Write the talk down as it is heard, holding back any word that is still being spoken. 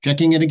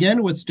Checking in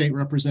again with State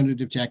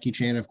Representative Jackie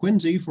Chan of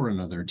Quincy for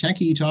another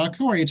Techie Talk.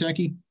 How are you,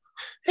 Jackie?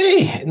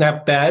 Hey,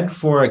 not bad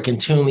for a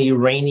continually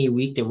rainy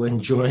week that we're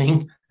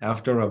enjoying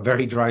after a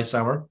very dry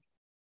summer.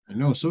 I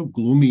know, so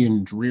gloomy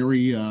and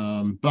dreary,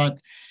 but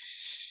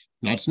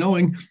not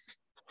snowing.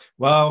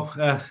 Well,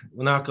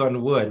 knock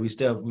on wood, we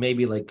still have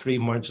maybe like 3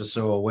 months or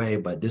so away,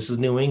 but this is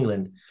New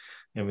England.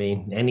 I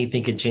mean,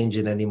 anything can change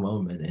at any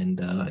moment, and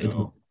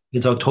No.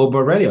 it's October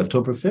already,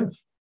 October 5th.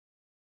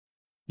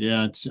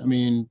 Yeah,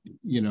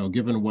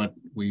 given what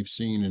we've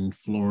seen in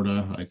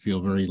Florida, I feel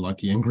very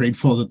lucky and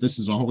grateful that this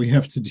is all we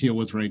have to deal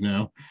with right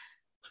now.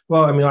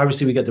 Well, I mean,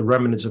 obviously, we got the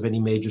remnants of any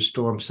major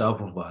storm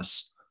south of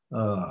us.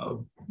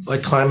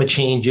 Like climate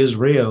change is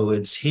real,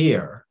 it's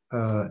here,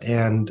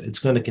 and it's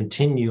going to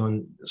continue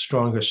on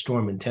stronger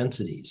storm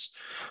intensities.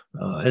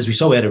 As we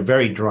saw, we had a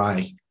very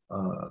dry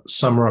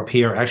summer up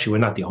here. Actually, we're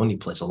not the only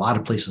place. A lot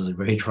of places are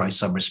very dry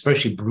summer,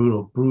 especially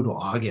brutal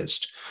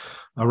August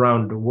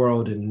around the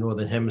world in the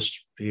northern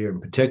hemisphere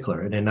in particular.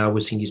 And then now we're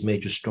seeing these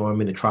major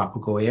storms in the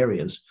tropical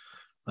areas,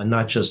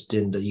 not just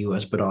in the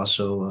U.S. but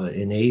also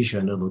in Asia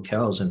and the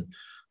locales. And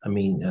I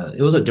mean,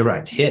 it was a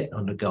direct hit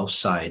on the Gulf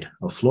side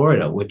of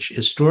Florida, which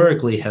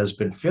historically has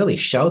been fairly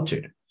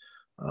sheltered.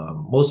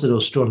 Most of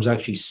those storms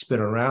actually spin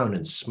around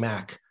and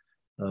smack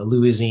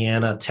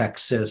Louisiana,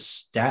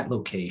 Texas, that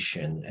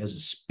location as it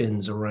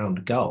spins around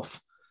the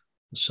Gulf.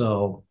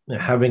 So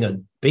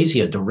having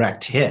basically a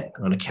direct hit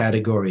on a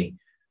category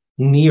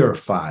near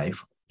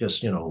five,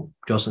 just on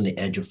the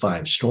edge of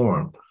five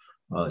storm,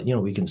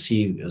 we can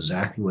see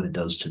exactly what it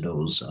does to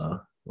those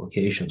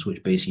locations,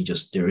 which basically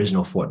just there is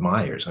no Fort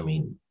Myers. I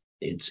mean,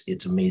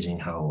 it's amazing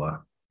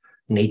how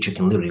nature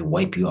can literally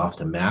wipe you off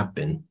the map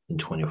in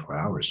 24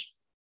 hours.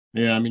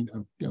 Yeah, I mean,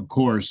 of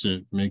course,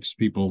 it makes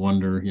people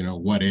wonder,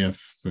 what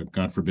if,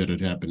 God forbid, it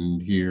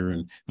happened here?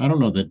 And I don't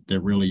know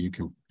that really you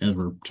can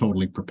ever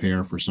totally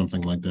prepare for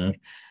something like that.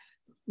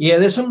 Yeah,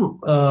 there's some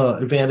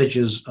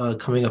advantages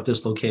coming up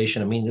this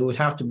location. I mean, it would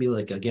have to be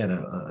like, again,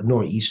 a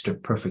nor'easter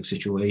perfect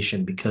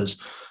situation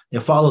because it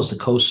follows the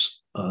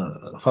coast,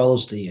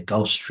 follows the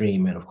Gulf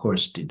Stream, and of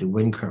course the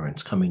wind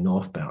currents coming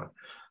northbound.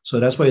 So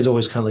that's why it's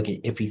always kind of like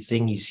an iffy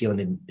thing you see on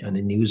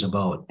the news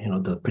about,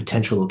 the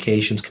potential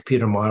locations.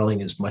 Computer modeling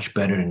is much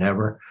better than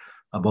ever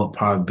about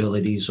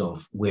probabilities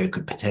of where it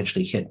could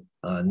potentially hit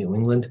New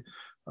England.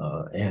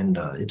 And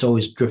it's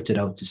always drifted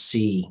out to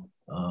sea.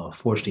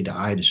 Fortunately, the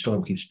eye of the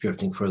storm keeps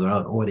drifting further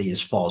out, or it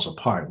just falls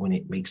apart when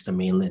it makes the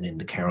mainland in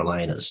the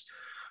Carolinas.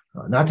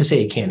 Not to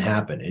say it can't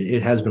happen.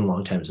 It has been a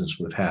long time since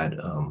we've had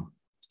a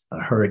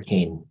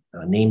hurricane,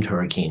 named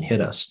hurricane,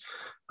 hit us.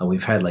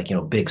 We've had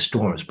big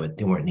storms, but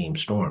they weren't named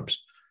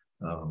storms.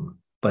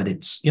 But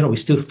it's we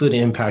still feel the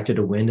impact of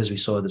the wind as we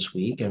saw this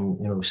week, and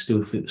we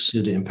still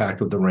feel the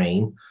impact of the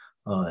rain.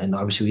 And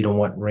obviously, we don't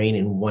want rain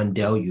in one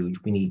deluge.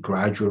 We need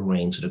gradual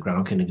rain so the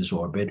ground can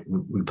absorb it,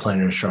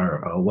 replenish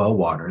our well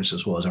waters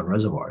as well as our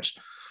reservoirs.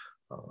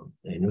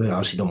 And we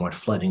obviously don't want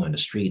flooding on the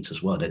streets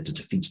as well. That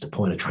defeats the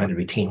point of trying to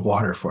retain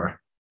water for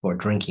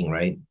drinking,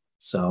 right?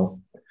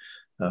 So,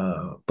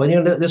 but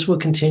this will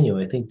continue.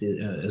 I think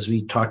that, as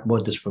we talked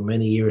about this for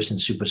many years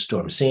since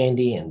Superstorm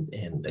Sandy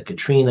and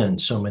Katrina and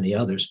so many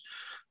others.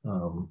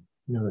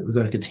 We're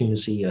going to continue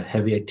to see a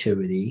heavy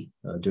activity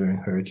during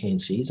hurricane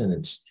season.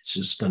 It's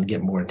just going to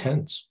get more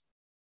intense.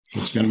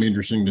 It's going to be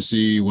interesting to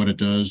see what it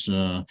does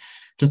to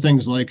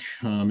things like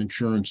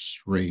insurance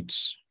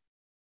rates.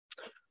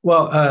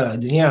 Well,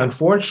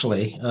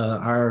 unfortunately,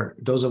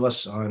 those of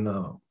us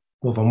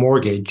with a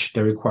mortgage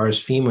that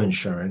requires FEMA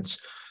insurance,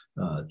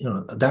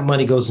 that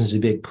money goes into the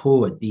big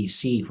pool at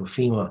DC for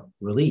FEMA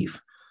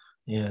relief.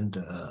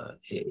 And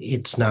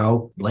it's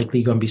now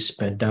likely going to be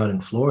spent down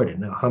in Florida.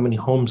 Now, how many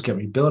homes get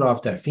rebuilt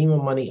off that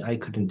FEMA money? I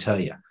couldn't tell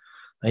you.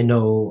 I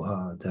know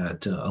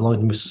that along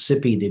the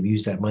Mississippi, they've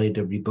used that money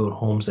to rebuild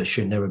homes that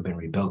should never have been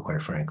rebuilt,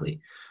 quite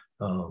frankly.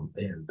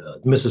 And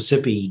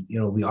Mississippi,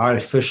 we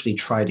artificially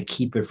try to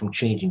keep it from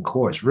changing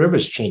course.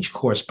 Rivers change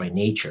course by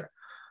nature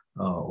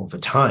over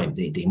time.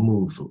 They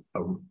move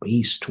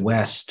east,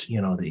 west,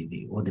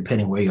 well,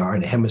 depending where you are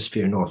in the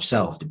hemisphere, north,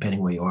 south,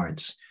 depending where you are.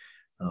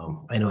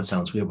 I know it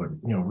sounds weird, but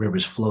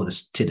rivers flow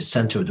to the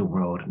center of the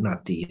world,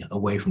 not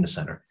away from the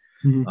center.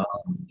 Mm-hmm.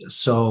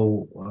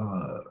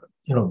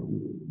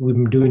 We've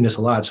been doing this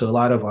a lot. So a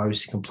lot of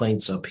obviously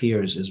complaints up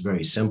here is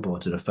very simple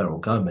to the federal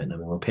government. I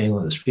mean, we're paying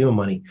all this FEMA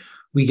money.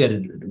 We get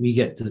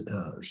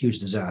huge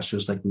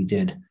disasters like we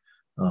did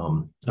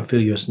a few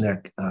years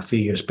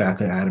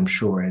back on Adams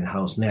Shore and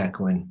House Neck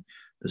when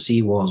the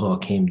seawalls all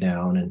came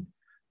down and.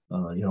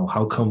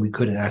 How come we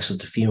couldn't access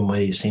the FEMA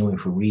money the same way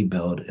for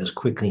rebuild as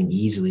quickly and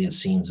easily, it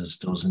seems, as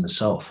those in the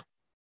South?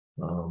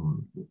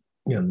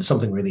 There's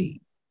something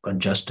really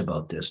unjust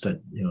about this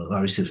that,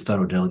 obviously the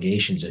federal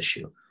delegations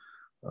issue.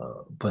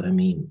 But I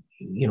mean,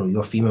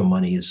 your FEMA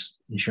money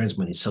insurance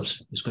money is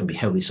going to be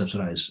heavily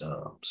subsidized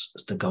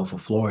the Gulf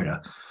of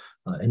Florida.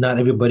 And not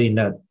everybody in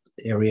that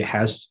area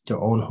has their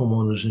own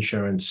homeowners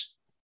insurance.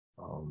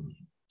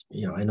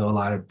 I know a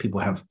lot of people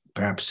have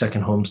perhaps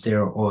second homes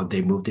there or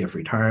they moved there for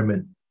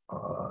retirement.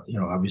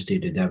 Obviously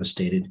they're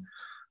devastated.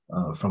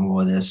 from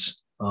all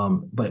this.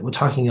 But we're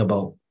talking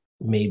about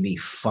maybe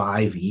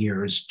 5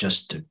 years,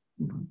 just a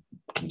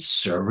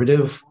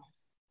conservative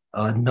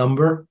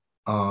number,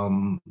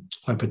 on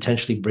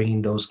potentially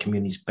bringing those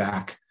communities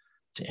back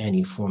to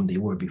any form they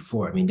were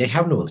before. I mean, they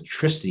have no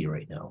electricity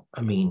right now.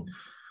 I mean,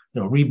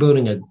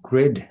 rebuilding a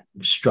grid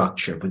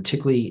structure,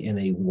 particularly in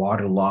a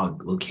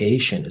waterlogged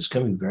location, is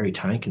going to be very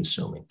time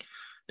consuming.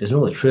 There's no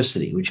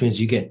electricity, which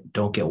means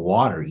don't get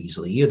water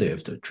easily either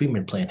if the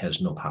treatment plant has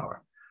no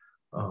power.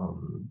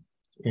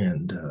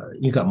 And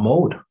you got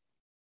mold.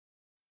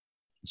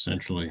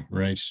 Essentially,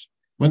 right.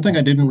 One thing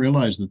I didn't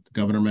realize that the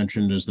governor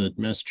mentioned is that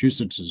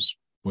Massachusetts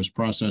was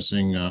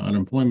processing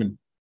unemployment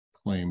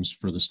claims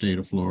for the state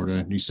of Florida.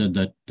 And he said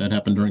that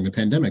happened during the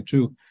pandemic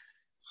too.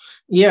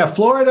 Yeah,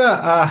 Florida.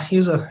 I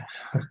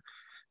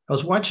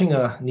was watching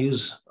a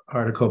news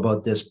article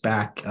about this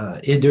back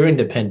during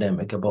the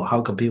pandemic about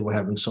how come people were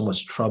having so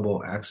much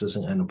trouble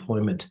accessing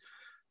unemployment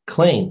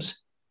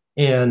claims,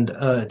 and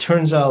it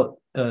turns out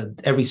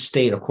every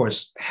state, of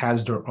course,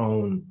 has their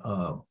own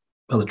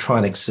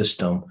electronic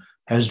system,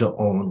 has their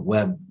own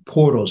web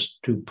portals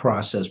to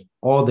process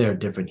all their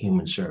different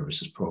human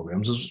services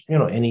programs.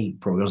 Any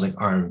programs like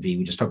RMV.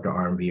 We just talked to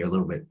RMV a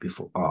little bit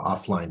before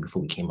offline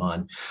before we came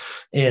on,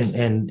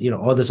 and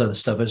all this other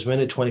stuff. As we're in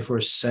the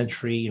 21st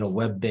century,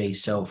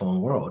 web-based cell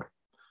phone world,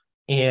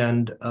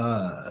 and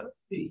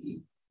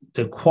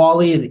the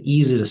quality and the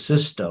ease of the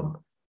system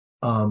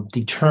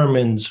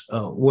determines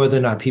whether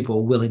or not people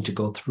are willing to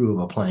go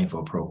through applying for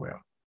a program.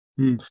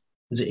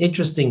 It's an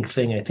interesting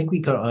thing. I think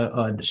we can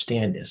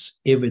understand this.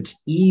 If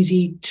it's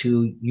easy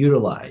to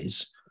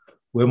utilize,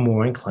 we're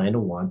more inclined to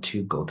want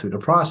to go through the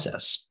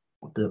process.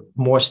 The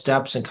more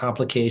steps and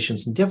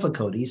complications and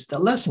difficulties, the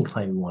less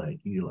inclined we want to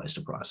utilize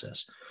the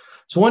process.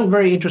 So one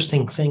very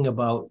interesting thing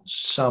about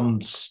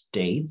some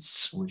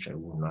states, which I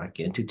will not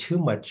get into too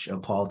much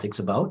politics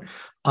about,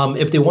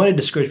 if they want to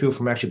discourage people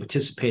from actually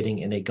participating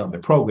in a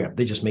government program,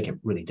 they just make it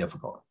really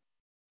difficult.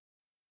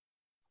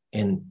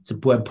 And the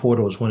web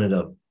portal is one of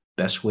the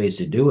best ways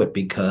to do it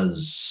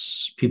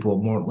because people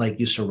are more likely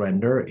to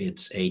surrender.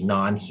 It's a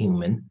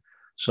non-human.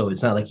 So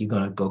it's not like you're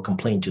going to go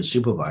complain to a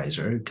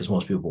supervisor, because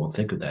most people won't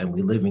think of that. And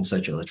we live in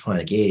such an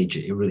electronic age,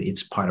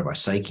 it's part of our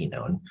psyche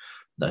now. And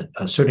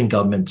certain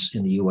governments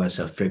in the U.S.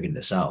 have figured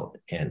this out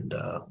and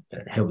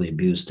heavily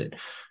abused it.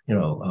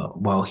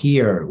 While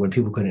here, when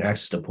people couldn't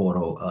access the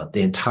portal,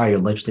 the entire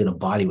legislative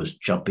body was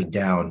jumping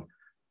down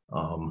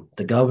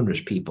the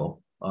governor's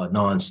people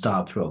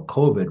nonstop throughout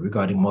COVID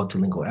regarding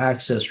multilingual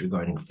access,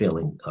 regarding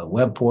failing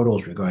web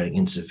portals, regarding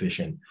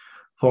insufficient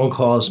phone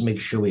calls, making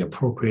sure we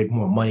appropriate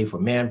more money for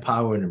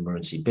manpower on an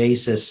emergency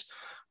basis.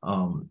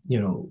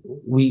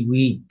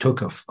 We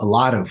took a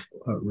lot of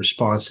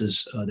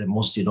responses that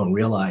most of you don't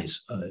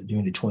realize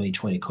during the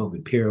 2020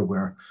 COVID period,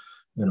 where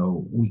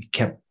we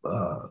kept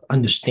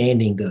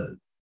understanding the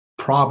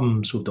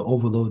problems with the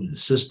overloaded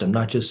system,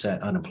 not just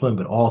at unemployment,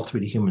 but all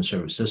through the human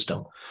service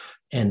system.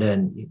 And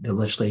then the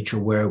legislature,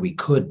 where we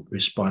could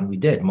respond, we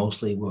did,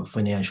 mostly with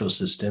financial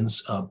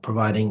assistance,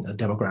 providing a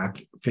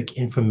demographic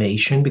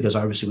information, because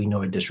obviously we know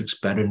our districts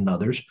better than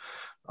others.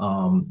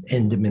 And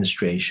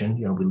administration,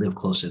 we live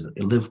close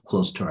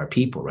to our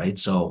people, right?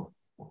 So,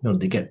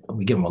 we give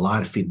them a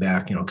lot of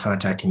feedback,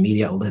 contacting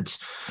media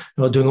outlets,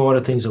 doing all the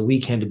things that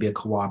we can to be a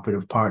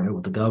cooperative partner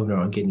with the governor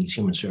on getting these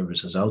human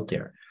services out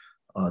there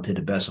to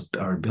the best of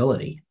our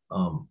ability.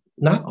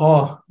 Not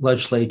all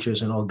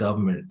legislatures and all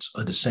governments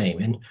are the same.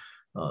 And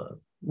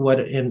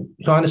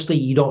honestly,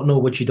 you don't know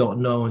what you don't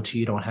know until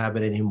you don't have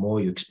it anymore.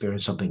 You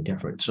experience something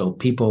different. So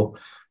people,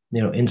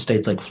 in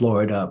states like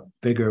Florida,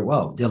 figure,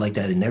 well, they're like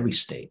that in every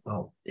state.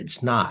 Well,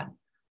 it's not.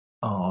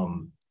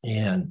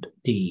 And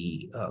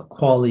the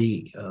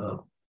quality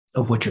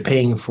of what you're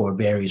paying for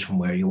varies from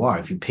where you are.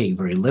 If you pay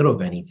very little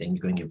of anything,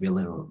 you're going to get very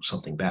little of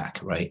something back,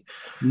 right?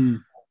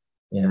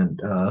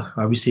 And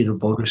obviously, the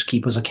voters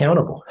keep us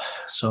accountable.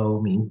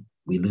 So,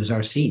 we lose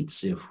our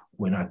seats if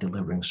we're not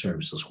delivering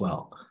services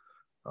well.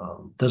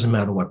 Doesn't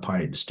matter what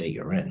part of the state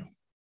you're in.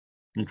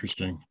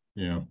 Interesting.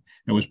 Yeah.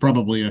 It was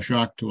probably a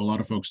shock to a lot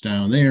of folks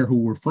down there who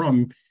were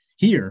from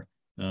here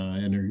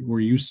and were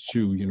used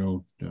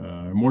to,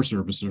 more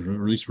services, or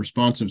at least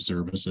responsive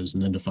services,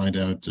 and then to find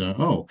out,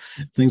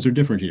 things are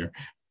different here.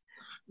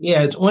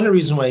 Yeah, it's one of the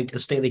reasons why a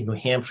state like New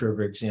Hampshire,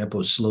 for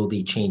example, is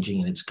slowly changing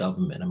in its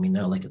government.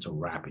 Not like it's a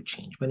rapid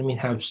change, but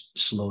have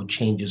slow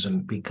changes,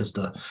 and because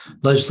the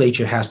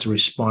legislature has to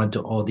respond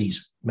to all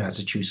these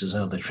Massachusetts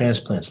and other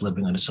transplants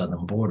living on the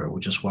southern border,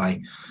 which is why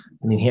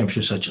New Hampshire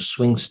is such a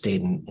swing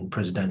state in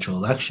presidential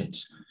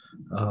elections.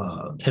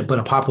 But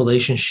a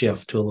population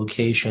shift to a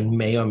location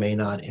may or may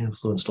not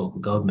influence local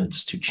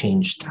governments to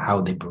change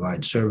how they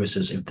provide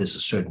services if there's a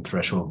certain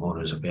threshold of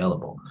voters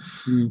available.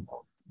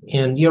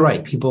 And you're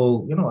right.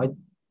 People,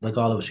 like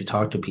all of us, we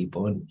talk to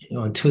people, and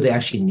until they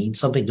actually need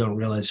something, don't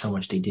realize how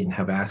much they didn't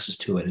have access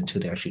to it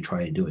until they actually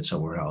try to do it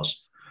somewhere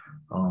else.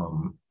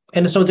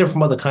 And it's no different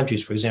from other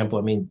countries. For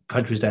example,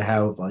 countries that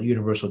have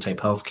universal type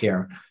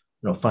healthcare,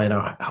 find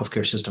our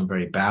healthcare system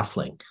very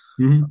baffling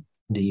in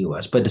the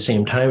U.S. But at the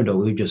same time, though,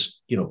 we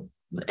just,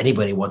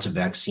 anybody wants a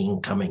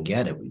vaccine, come and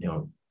get it.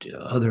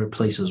 Other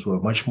places were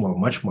much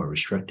more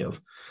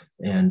restrictive.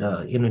 And,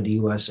 in the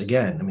US,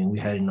 again, I mean, we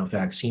had enough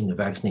vaccine to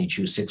vaccinate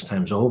you 6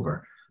 times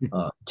over,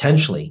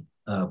 potentially,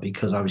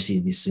 because obviously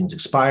these things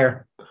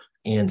expire.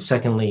 And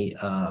secondly,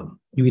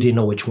 we didn't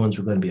know which ones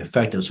were going to be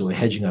effective. So we're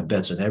hedging our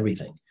bets on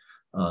everything.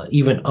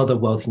 Even other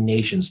wealthy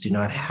nations do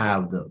not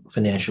have the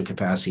financial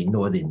capacity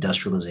nor the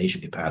industrialization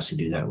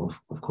capacity to do that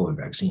with COVID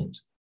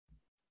vaccines.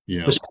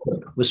 Yeah.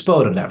 We're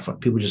spoiled on that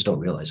front. People just don't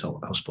realize how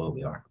spoiled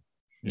we are.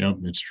 Yeah,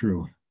 it's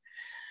true.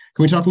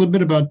 Can we talk a little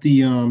bit about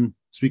the,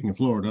 speaking of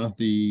Florida,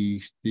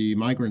 the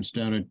migrants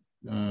down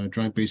at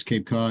Joint Base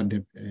Cape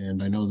Cod?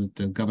 And I know that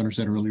the governor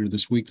said earlier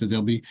this week that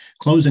they'll be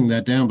closing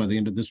that down by the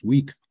end of this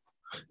week.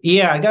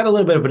 Yeah, I got a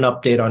little bit of an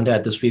update on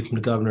that this week from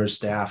the governor's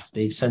staff.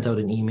 They sent out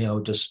an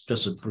email, just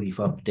a brief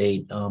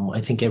update.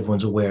 I think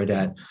everyone's aware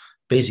that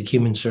basic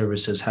human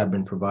services have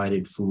been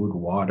provided: food,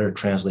 water,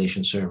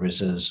 translation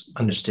services,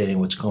 understanding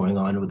what's going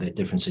on with the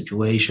different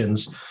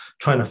situations,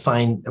 trying to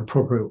find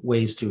appropriate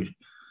ways to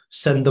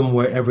send them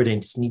wherever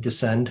they need to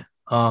send.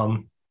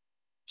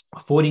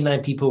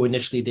 49 people were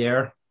initially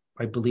there.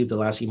 I believe the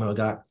last email I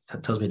got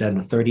tells me that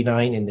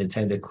 39, and they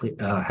intend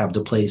to have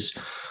the place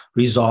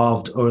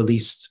resolved, or at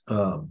least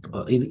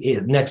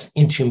next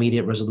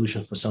intermediate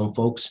resolution for some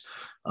folks.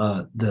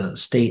 The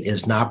state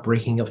is not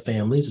breaking up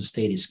families. The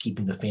state is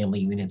keeping the family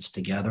units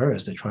together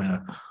as they're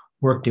trying to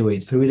work their way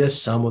through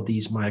this. Some of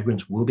these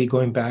migrants will be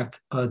going back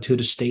to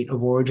the state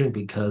of origin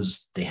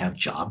because they have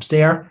jobs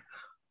there.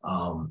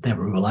 They have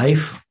a real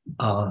life.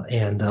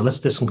 And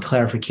let's get some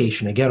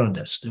clarification again on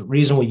this. The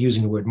reason we're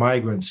using the word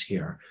migrants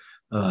here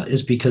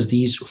is because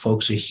these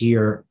folks are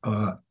here.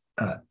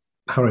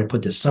 How do I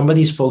put this? Some of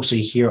these folks are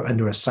here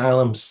under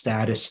asylum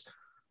status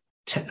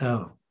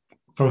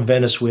from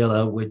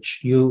Venezuela, which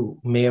you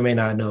may or may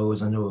not know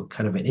is under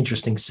kind of an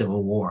interesting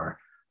civil war.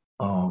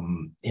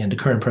 And the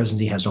current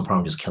presidency has no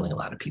problem just killing a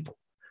lot of people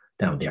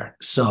down there.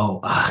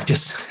 So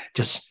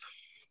just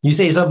you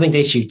say something,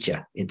 they shoot you.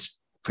 It's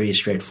pretty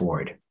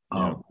straightforward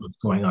what's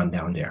going on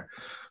down there.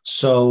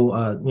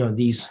 So,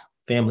 these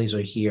families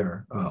are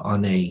here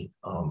on a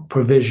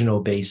provisional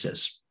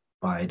basis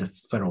by the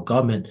federal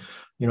government,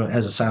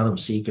 as asylum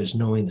seekers,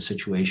 knowing the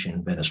situation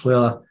in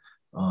Venezuela.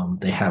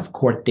 They have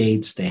court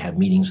dates, they have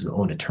meetings with their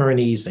own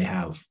attorneys, they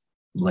have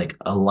like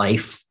a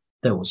life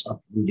that was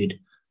uprooted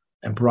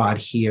and brought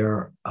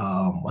here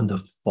under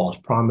false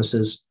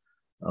promises.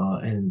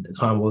 And the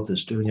Commonwealth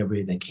is doing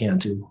everything they can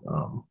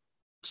to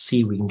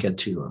see if we can get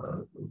to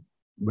a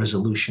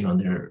resolution on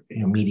their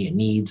immediate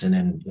needs, and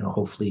then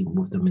hopefully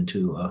move them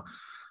into a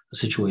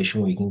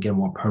situation where you can get a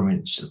more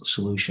permanent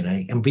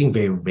solution. I'm being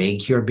very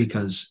vague here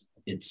because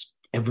it's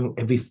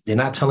every they're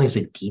not telling us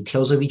the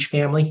details of each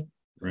family.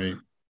 Right.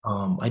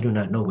 I do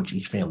not know what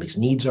each family's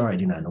needs are. I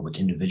do not know what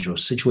the individual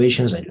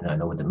situation is. I do not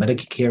know what the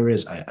medical care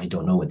is. I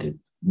don't know what the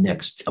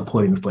next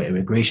appointment for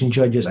immigration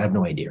judge is. I have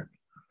no idea.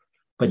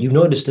 But you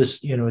notice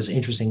this, is an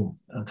interesting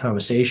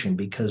conversation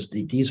because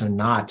these are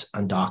not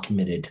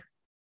undocumented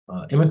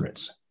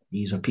immigrants.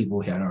 These are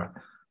people that are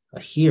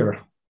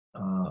here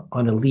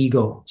on a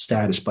legal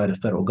status by the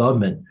federal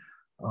government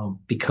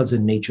because of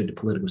the nature of the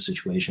political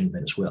situation in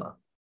Venezuela.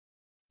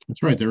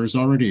 That's right. There is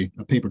already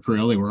a paper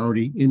trail. They were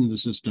already in the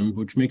system,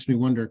 which makes me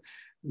wonder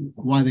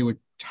why they were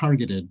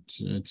targeted.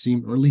 It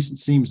seems, or at least it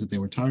seems that they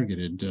were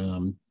targeted,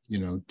 to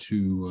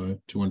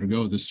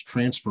undergo this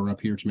transfer up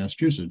here to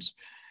Massachusetts.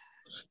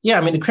 Yeah,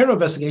 I mean, the criminal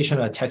investigation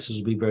out of Texas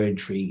will be very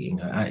intriguing.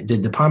 The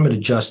Department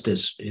of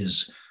Justice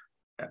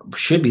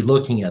should be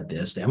looking at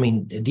this. I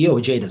mean, the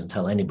DOJ doesn't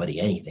tell anybody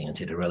anything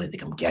until they're ready to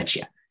come get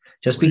you.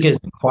 Just because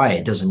they're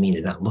quiet doesn't mean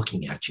they're not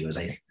looking at you.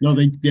 No,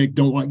 they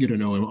don't want you to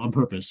know on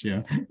purpose.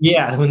 Yeah.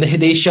 Yeah, when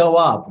they show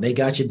up, they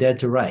got you dead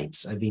to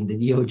rights. I mean, the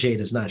DOJ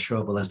does not show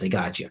up unless they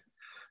got you.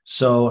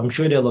 So I'm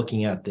sure they're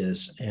looking at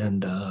this,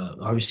 and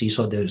obviously,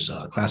 so there's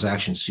class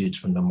action suits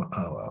from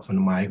the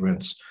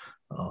migrants,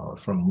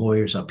 from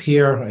lawyers up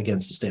here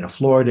against the state of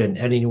Florida and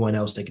anyone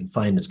else they can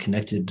find that's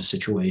connected to the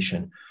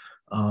situation.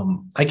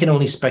 I can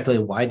only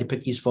speculate why they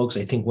pick these folks.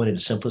 I think one of the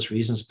simplest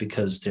reasons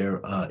because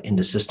they're in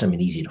the system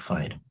and easy to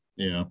find.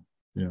 Yeah,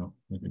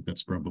 I think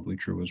that's probably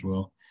true as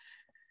well.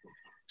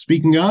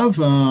 Speaking of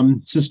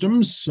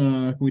systems,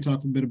 can we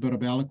talk a bit about a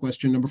ballot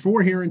question number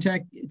 4 here in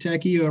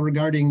Tacky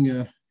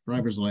regarding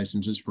driver's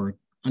licenses for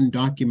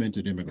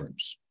undocumented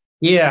immigrants?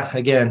 Yeah,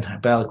 again,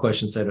 ballot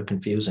questions that are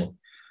confusing.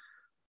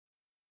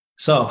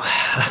 So,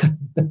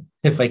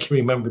 if I can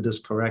remember this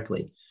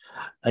correctly,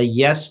 a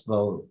yes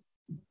vote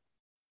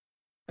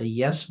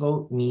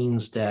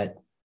means that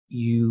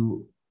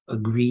you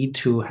agreed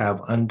to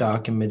have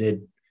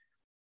undocumented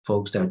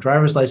folks that have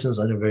driver's license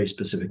under very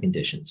specific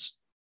conditions.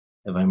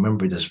 If I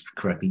remember this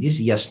correctly,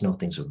 these yes/no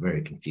things are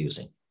very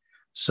confusing.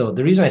 So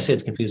the reason I say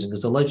it's confusing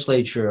is the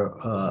legislature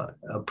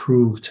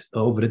approved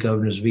over the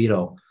governor's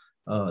veto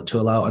to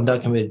allow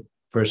undocumented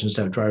persons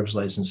to have driver's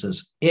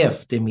licenses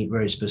if they meet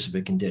very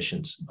specific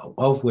conditions,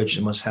 of which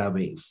they must have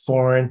a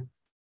foreign,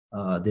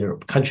 their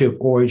country of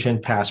origin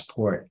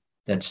passport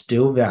that's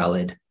still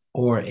valid,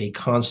 or a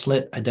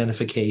consulate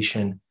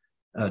identification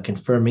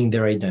confirming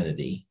their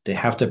identity. They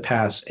have to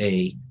pass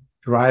a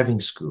driving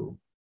school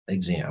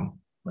exam.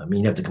 I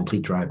mean, you have to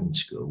complete driving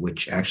school,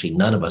 which actually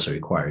none of us are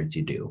required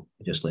to do,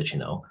 just to let you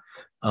know,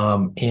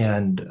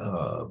 and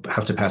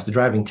have to pass the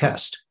driving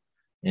test.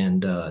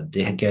 And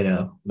they get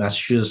a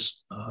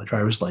Massachusetts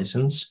driver's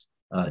license.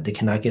 They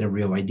cannot get a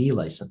real ID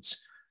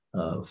license.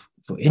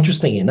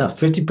 Interestingly enough,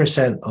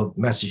 50% of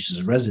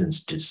Massachusetts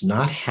residents does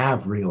not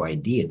have real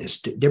ID.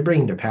 They're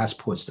bringing their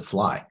passports to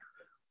fly.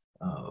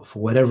 For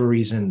whatever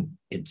reason,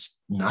 it's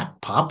not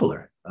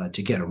popular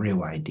to get a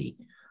real ID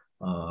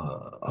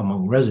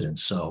among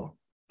residents. So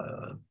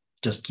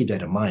just keep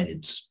that in mind.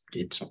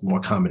 It's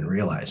more common to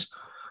realize.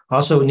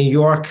 Also, New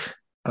York,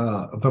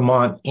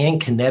 Vermont,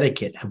 and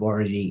Connecticut have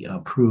already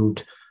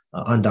approved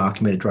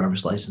undocumented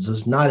driver's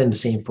licenses, not in the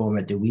same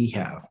format that we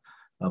have,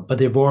 but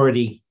they've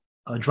already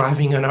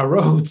driving on our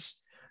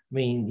roads. I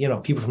mean,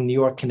 people from New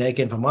York,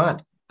 Connecticut, and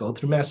Vermont go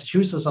through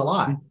Massachusetts a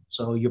lot.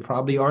 So you're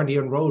probably already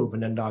on road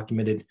with an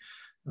undocumented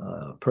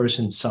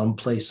person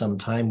someplace,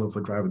 sometime with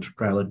a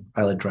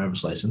valid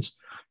driver's license.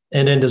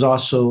 And then there's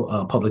also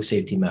a public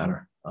safety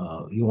matter.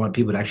 You want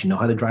people to actually know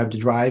how to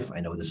drive.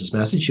 I know this is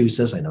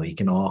Massachusetts. I know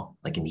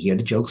I can hear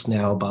the jokes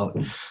now about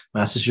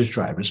Massachusetts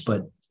drivers,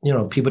 but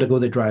people that go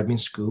to driving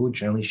school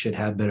generally should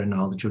have better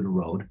knowledge of the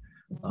road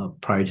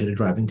prior to the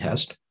driving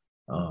test.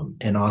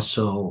 And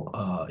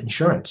also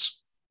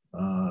insurance.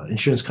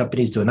 Insurance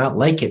companies do not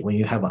like it when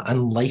you have an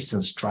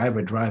unlicensed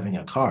driver driving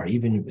a car,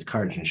 even if the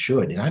car is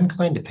insured, and I'm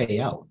inclined to pay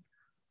out.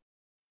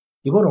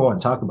 You won't want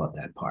to talk about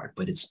that part,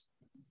 but if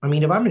I'm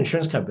an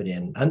insurance company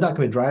and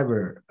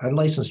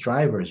unlicensed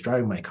driver is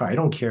driving my car, I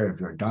don't care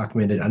if you're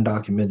documented,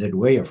 undocumented,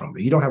 where you're from,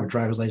 but you don't have a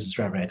driver's license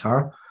driving a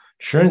car,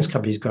 insurance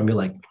company is going to be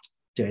like,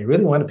 do I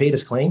really want to pay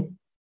this claim?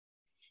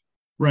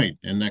 Right.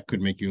 And that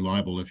could make you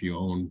liable if you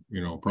own,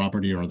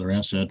 property or other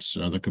assets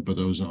that could put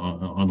those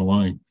on the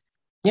line.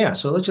 Yeah.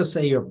 So let's just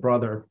say your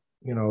brother,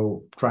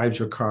 drives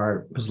your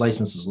car, his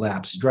license is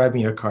lapsed, he's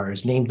driving your car,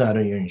 his name's not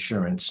on your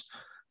insurance,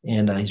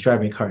 and he's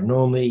driving a car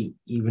normally,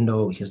 even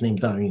though his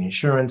name's not on your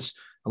insurance.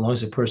 As long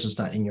as the person's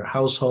not in your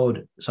household,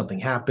 something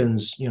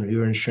happens,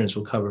 your insurance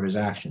will cover his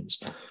actions.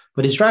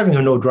 But he's driving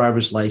with no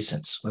driver's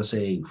license, let's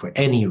say for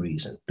any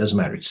reason, doesn't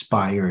matter,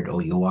 expired,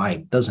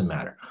 OUI, doesn't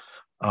matter.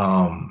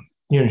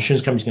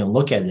 Insurance company's going to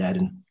look at that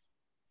and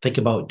think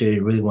about, do they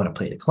really want to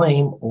pay the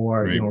claim,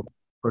 or right.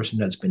 Person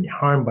that's been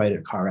harmed by the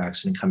car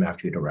accident come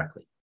after you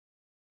directly.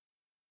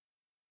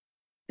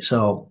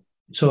 So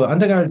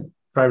undocumented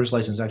driver's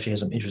license actually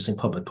has some interesting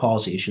public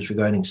policy issues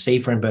regarding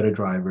safer and better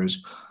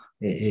drivers.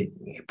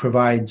 It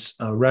provides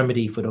a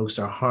remedy for those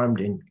that are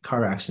harmed in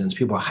car accidents.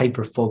 People are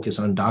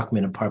hyper-focused on the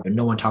documented part, but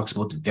no one talks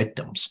about the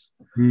victims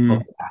of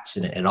the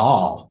accident at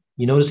all.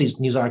 You notice these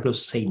news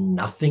articles say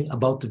nothing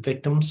about the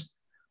victims.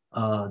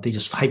 They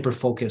just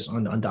hyper-focus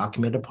on the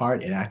undocumented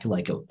part and act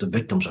like the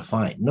victims are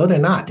fine. No, they're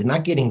not. They're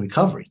not getting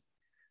recovery.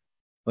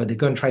 But they're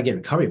going to try to get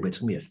recovery, but it's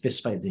going to be a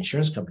fist fight with the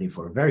insurance company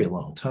for a very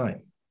long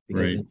time,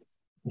 because the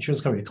insurance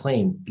company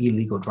claim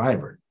illegal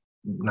driver,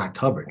 not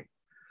covered,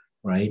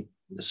 right?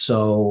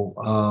 So,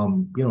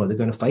 they're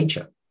going to fight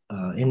you,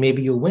 and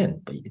maybe you'll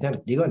win, but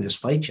they're going to just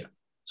fight you.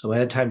 So by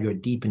the time you're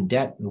deep in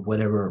debt with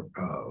whatever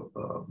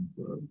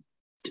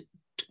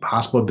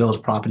hospital bills,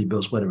 property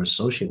bills, whatever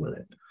associated with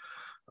it.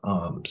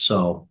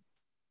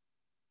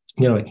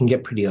 It can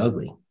get pretty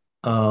ugly.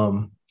 Also,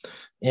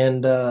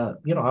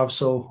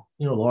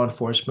 law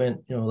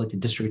enforcement, like the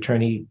district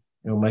attorney,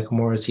 Michael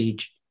Morrissey,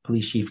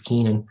 police chief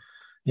Keenan,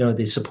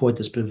 they support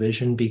this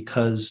provision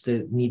because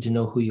they need to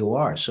know who you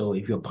are. So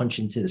if you're punched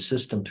into the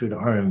system through the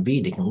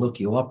RMV, they can look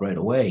you up right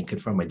away and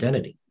confirm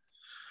identity.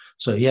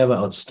 So if you have an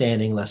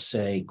outstanding, let's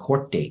say,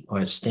 court date, or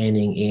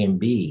outstanding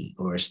A&B,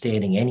 or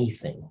outstanding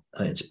anything,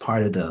 it's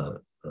part of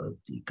the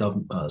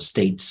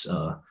state's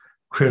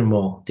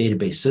criminal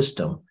database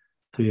system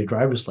through your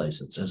driver's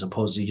license, as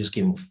opposed to just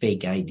giving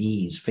fake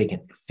IDs,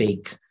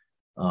 fake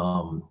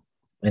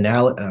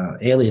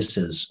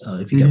aliases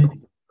if you get.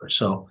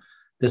 So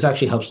this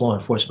actually helps law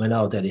enforcement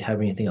out that they have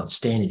anything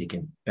outstanding they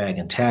can bag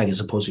and tag, as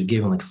opposed to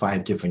giving like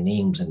 5 different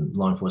names and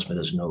law enforcement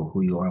doesn't know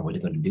who you are and what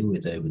they're going to do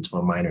with it if it's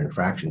for a minor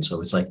infraction. So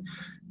it's like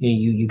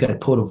you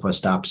got pulled over a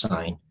stop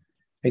sign.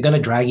 They're going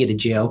to drag you to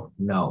jail?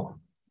 No.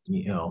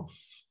 They're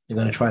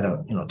going to try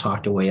to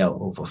talk their way out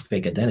over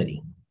fake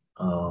identity.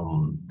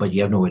 But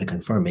you have no way to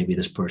confirm. Maybe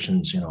this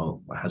person's,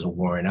 has a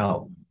warrant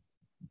out.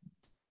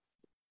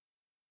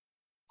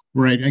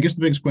 Right. I guess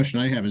the biggest question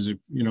I have is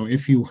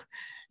if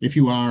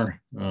you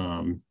are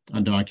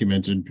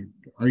undocumented,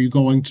 are you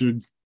going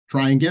to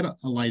try and get a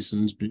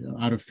license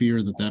out of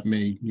fear that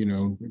may,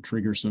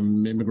 trigger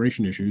some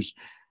immigration issues?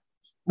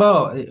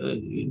 Well,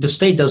 the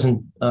state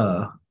doesn't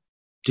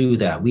do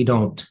that. We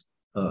don't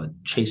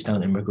chase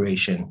down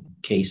immigration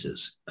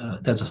cases.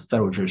 That's a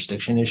federal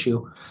jurisdiction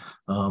issue.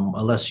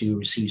 Unless you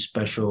receive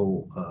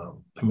special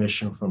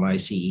permission from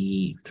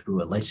ICE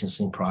through a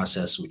licensing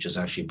process, which is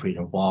actually pretty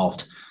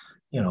involved,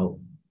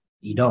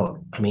 you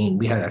don't. I mean,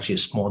 we had actually a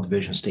small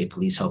division of state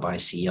police help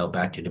ICE out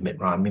back to the Mitt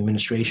Romney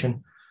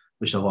administration,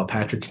 which the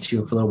Patrick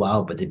continued for a little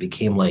while, but they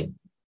became like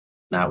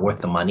not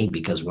worth the money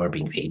because we're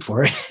being paid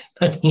for it.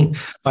 I mean,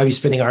 why are you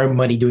spending our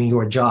money doing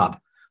your job?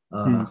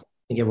 I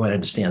think everyone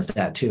understands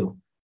that too.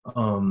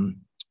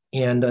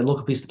 And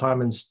local police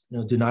departments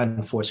do not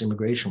enforce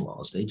immigration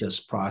laws. They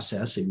just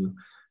process. If you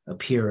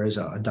appear as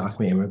a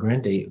undocumented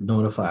immigrant, they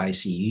notify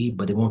ICE,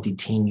 but it won't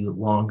detain you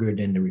longer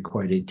than the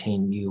required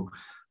detain you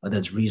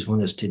that's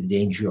reasonable as to the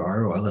danger you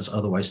are, or unless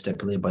otherwise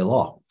stipulated by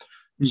law.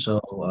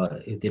 So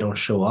if they don't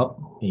show up,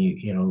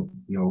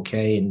 you're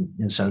okay in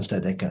the sense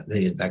that they're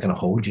going to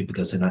hold you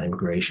because they're not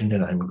immigration. They're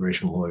not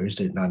immigration lawyers.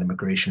 They're not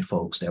immigration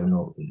folks. They have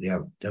no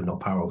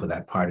power over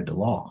that part of the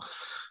law.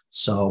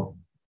 So,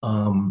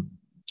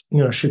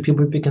 should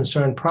people be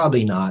concerned?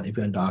 Probably not. If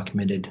you're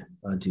undocumented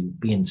to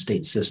be in the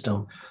state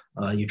system,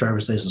 your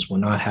driver's license will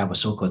not have a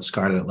so-called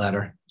scarlet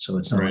letter. So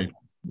it's not like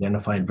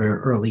identified very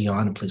early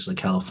on in places like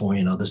California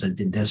and others that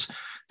did this.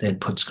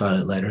 They'd put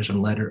scarlet letters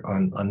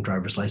on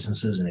driver's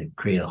licenses, and it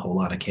created a whole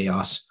lot of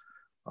chaos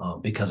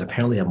because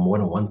apparently they have more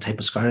than one type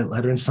of scarlet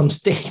letter in some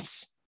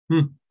states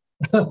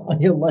on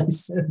your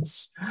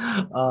license.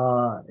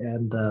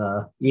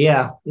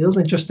 Yeah, it was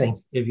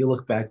interesting. If you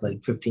look back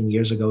like 15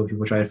 years ago,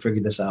 people try to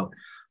figure this out.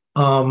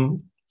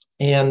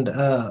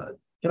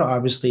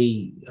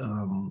 Obviously,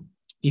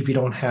 if you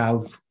don't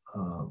have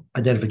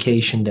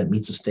identification that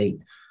meets the state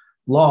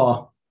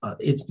law,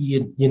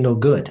 you're no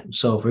good.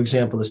 So, for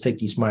example, let's take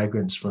these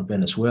migrants from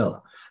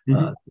Venezuela.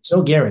 There's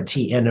no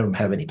guarantee any of them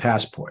have any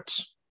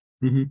passports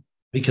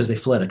because they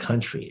fled a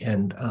country.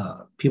 And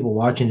people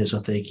watching this are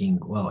thinking,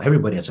 well,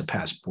 everybody has a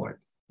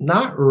passport.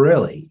 Not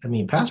really. I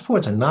mean,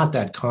 passports are not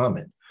that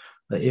common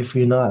if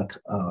you're not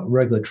a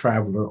regular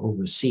traveler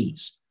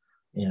overseas.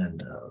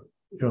 And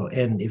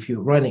and if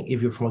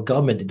you're from a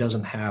government that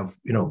doesn't have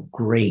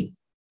great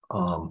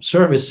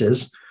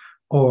services,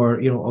 or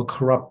a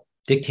corrupt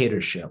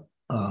dictatorship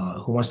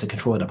who wants to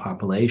control the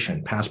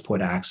population,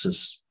 passport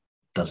access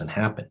doesn't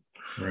happen.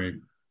 Right.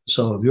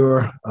 So if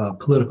you're a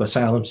political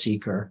asylum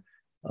seeker,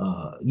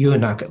 you're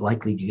not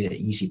likely to get an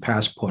easy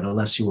passport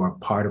unless you are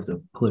part of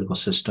the political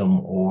system,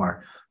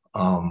 or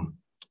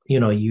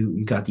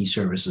you got these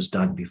services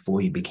done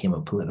before you became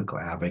a political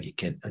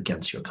advocate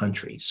against your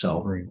country.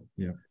 So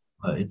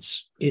I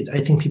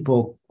think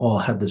people all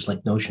have this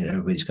notion that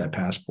everybody's got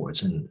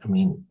passports, and I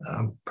mean,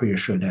 I'm pretty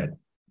sure that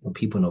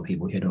people know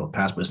people here don't have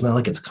passports. It's not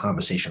like it's a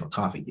conversational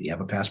coffee. Do you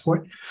have a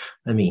passport?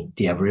 I mean,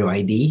 do you have real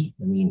ID?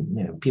 I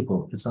mean,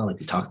 people. It's not like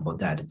we talk about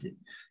that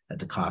at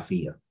the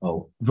coffee.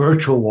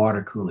 Virtual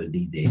water cooler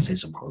these days, I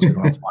suppose.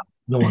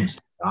 No one's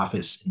in the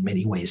office in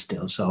many ways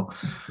still. So,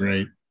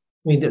 right.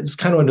 I mean, it's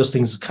kind of one of those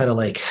things. It's kind of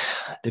like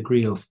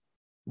degree of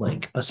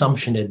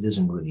assumption that it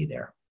isn't really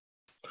there.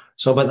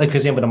 So, but for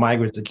example, the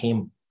migrants that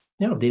came,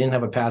 they didn't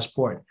have a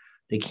passport.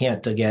 They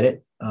can't get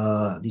it,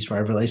 these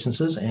driver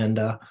licenses. And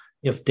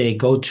if they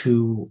go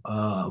to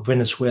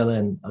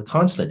Venezuelan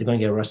consulate, they're going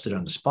to get arrested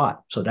on the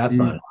spot. So that's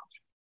not an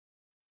option.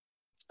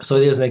 So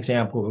there's an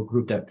example of a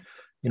group that,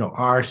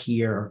 are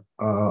here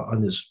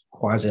on this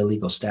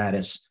quasi-legal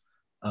status.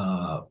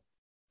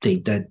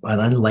 That are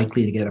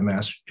unlikely to get a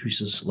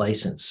Massachusetts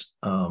license.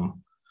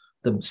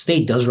 The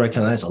state does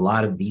recognize a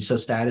lot of visa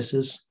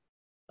statuses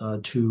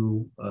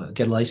to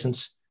get a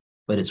license,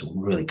 but it's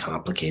really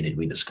complicated,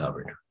 we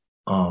discovered.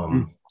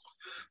 And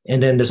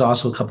then there's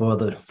also a couple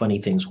other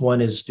funny things.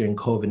 One is during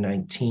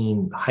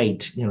COVID-19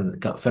 height,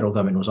 the federal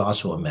government was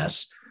also a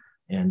mess.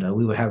 And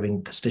we were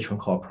having constituent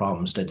call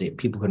problems that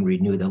people couldn't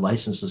renew their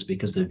licenses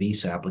because the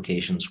visa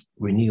applications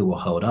renewal were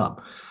held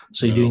up.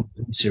 So you're doing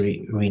visa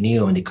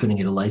renewal and they couldn't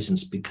get a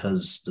license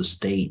because the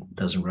state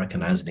doesn't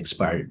recognize an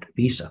expired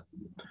visa.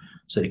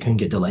 So they couldn't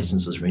get the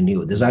licenses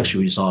renewed. This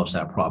actually resolves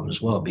that problem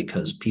as well,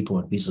 because people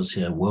with visas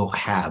here will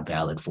have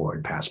valid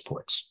foreign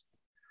passports.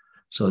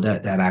 So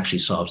that actually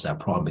solves that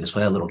problem, because for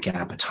that little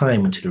gap of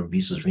time until the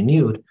visa is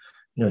renewed,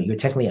 you're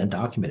technically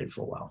undocumented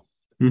for a while.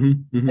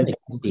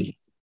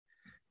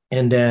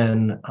 And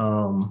then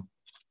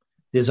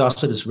there's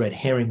also this red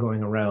herring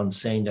going around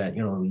saying that,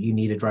 you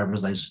need a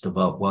driver's license to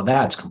vote. Well,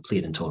 that's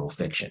complete and total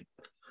fiction.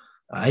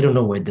 I don't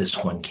know where this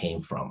one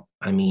came from.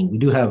 I mean, we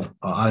do have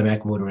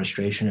automatic voter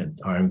registration at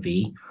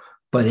RMV,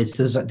 but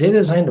they're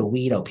designed to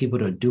weed out people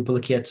who are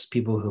duplicates,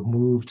 people who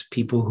moved,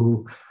 people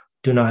who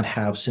do not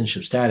have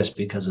citizenship status,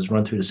 because it's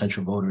run through the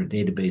central voter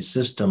database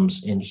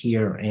systems in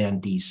here and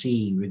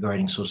DC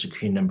regarding social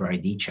security number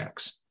ID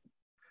checks.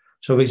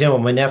 So, for example,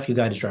 my nephew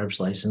got his driver's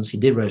license. He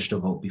did register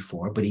to vote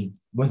before, but he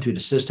went through the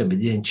system and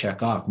didn't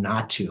check off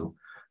not to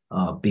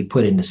be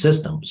put in the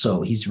system.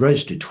 So he's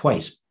registered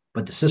twice,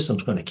 but the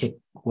system's going to kick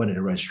one of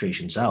the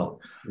registrations out,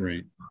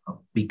 right?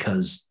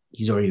 Because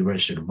he's already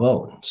registered to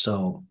vote.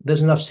 So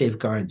there's enough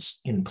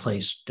safeguards in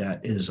place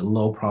that it is a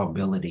low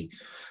probability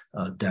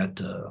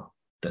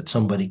that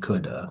somebody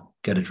could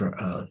get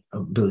a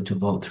ability to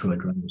vote through a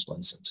driver's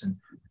license. And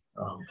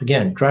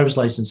again, driver's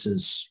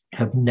licenses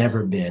have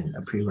never been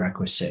a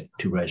prerequisite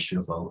to register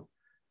to vote,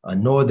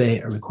 nor are they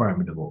a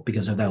requirement to vote.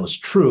 Because if that was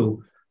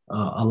true,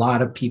 a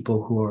lot of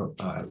people who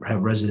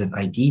have resident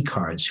ID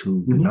cards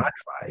who do not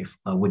drive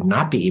would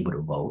not be able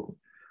to vote,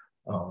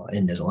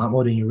 And there's a lot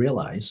more than you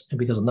realize. And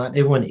because not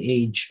everyone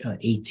age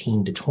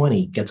 18 to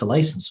 20 gets a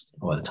license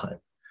all the time.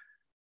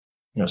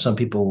 Some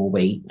people will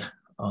wait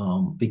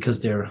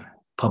because they're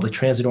public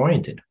transit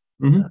oriented.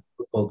 Mm-hmm.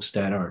 Folks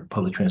that are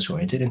public transit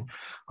oriented, and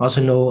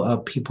also know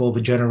people of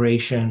a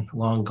generation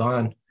long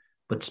gone,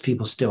 but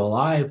people still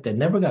alive that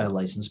never got a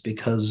license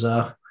because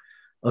of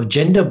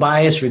gender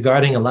bias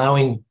regarding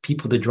allowing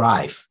people to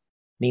drive,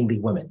 namely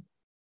women.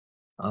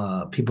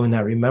 People in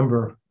that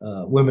remember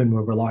women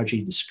were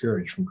largely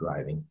discouraged from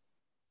driving.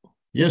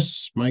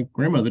 Yes, my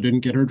grandmother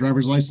didn't get her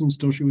driver's license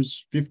till she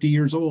was 50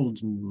 years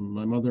old, and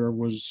my mother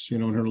was,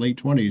 in her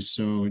late 20s.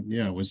 So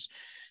yeah,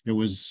 it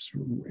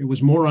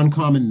was more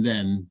uncommon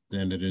then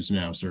than it is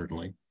now,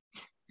 certainly.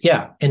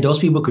 Yeah, and those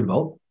people could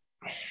vote.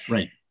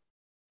 Right.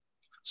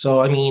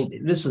 So I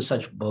mean, this is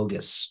such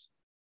bogus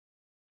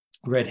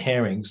red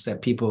herrings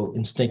that people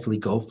instinctively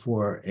go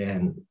for,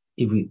 and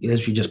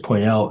as you just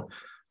point out,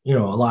 a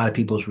lot of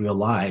people's real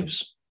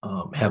lives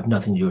have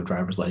nothing to do with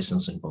driver's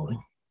license and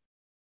voting.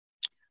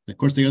 Of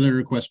course, the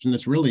other question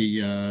that's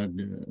really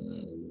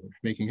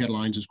making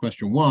headlines is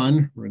question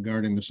 1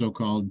 regarding the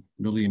so-called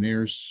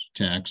billionaires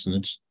tax, and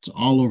it's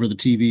all over the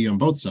TV on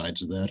both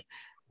sides of that.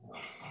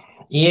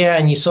 Yeah,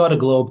 and you saw the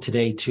Globe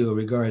today too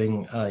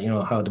regarding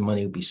how the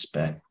money would be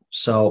spent.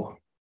 So,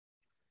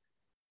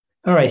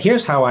 all right,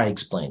 here's how I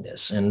explain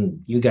this,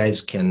 and you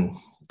guys can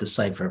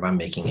decipher if I'm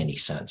making any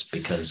sense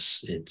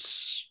because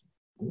it's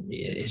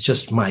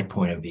just my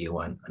point of view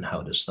on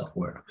how this stuff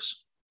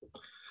works.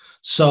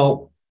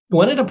 So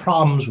one of the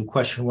problems with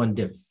question 1,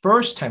 the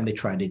first time they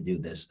tried to do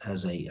this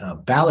as a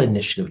ballot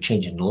initiative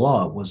changing the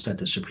law, was that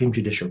the Supreme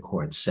Judicial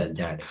Court said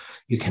that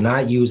you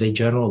cannot use a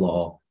general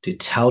law to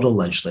tell the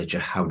legislature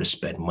how to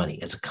spend money.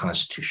 It's a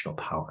constitutional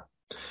power.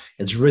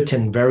 It's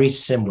written very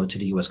similar to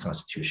the U.S.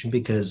 Constitution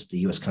because the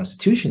U.S.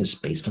 Constitution is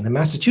based on the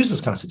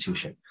Massachusetts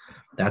Constitution.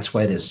 That's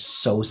why it is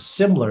so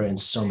similar in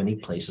so many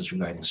places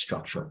regarding the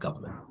structure of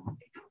government.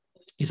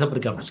 Except for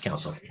the Governor's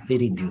Council. They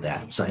didn't do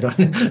that. So I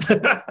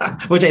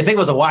don't, which I think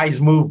was a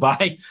wise move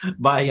by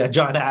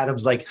John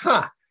Adams. Like,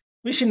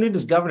 we should do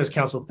this Governor's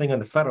Council thing on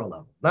the federal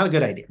level. Not a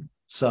good idea.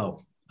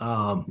 So,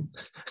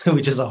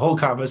 which is a whole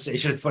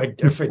conversation for a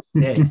different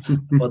day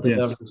about the yes.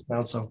 Governor's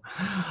Council.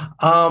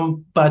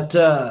 But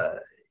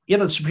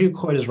the Supreme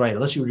Court is right.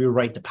 Unless you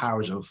rewrite the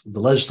powers of the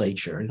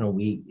legislature,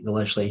 the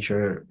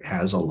legislature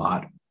has a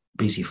lot,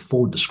 basically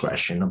full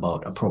discretion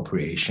about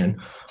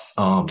appropriation,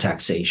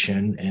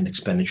 taxation, and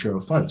expenditure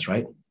of funds,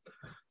 right?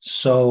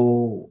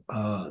 So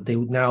they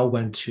now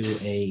went to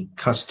a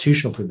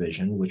constitutional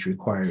provision, which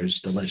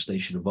requires the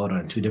legislature to vote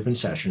on 2 different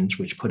sessions,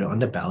 which put it on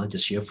the ballot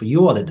this year for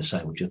you all to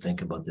decide what you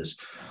think about this.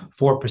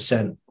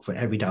 4% for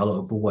every dollar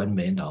over $1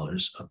 million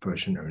a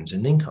person earns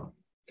in income.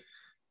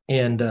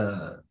 And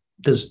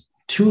there's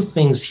 2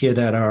 things here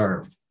that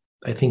are,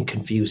 I think,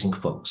 confusing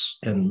folks.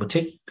 And we'll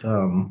take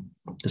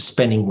the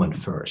spending one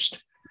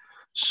first.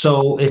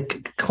 So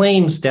it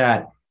claims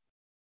that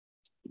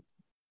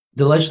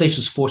the legislature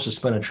is forced to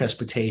spend on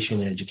transportation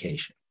and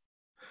education.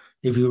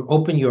 If you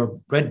open your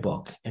red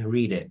book and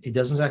read it, it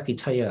doesn't exactly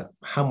tell you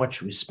how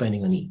much we're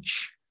spending on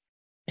each.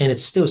 And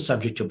it's still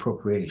subject to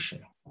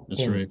appropriation.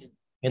 That's right.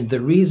 And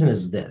the reason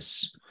is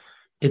this.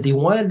 If they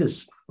wanted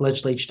this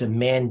legislature to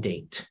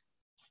mandate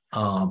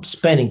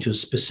spending to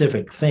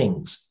specific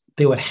things,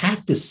 they would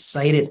have to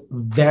cite it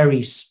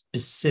very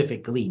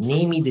specifically,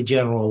 namely the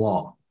general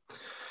law,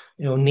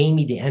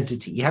 namely the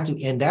entity. You have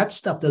to, and that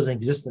stuff doesn't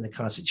exist in the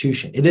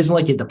Constitution. It isn't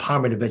like the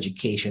Department of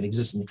Education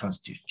exists in the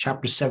Constitution.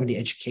 Chapter 70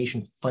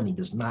 education funding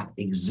does not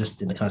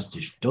exist in the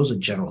Constitution. Those are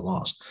general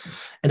laws.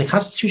 And the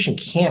Constitution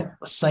can't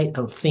cite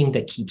a thing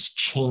that keeps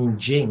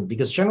changing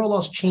because general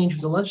laws change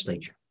with the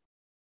legislature.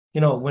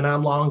 When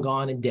I'm long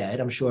gone and dead,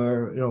 I'm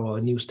sure,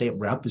 a new state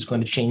rep is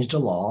going to change the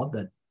law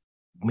that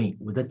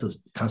the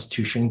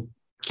Constitution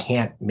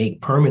can't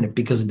make permanent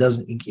because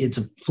it's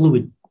a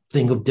fluid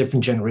thing of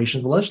different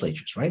generations of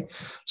legislatures, right?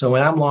 So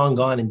when I'm long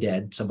gone and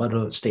dead, some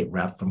other state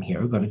rep from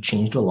here are going to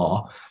change the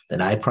law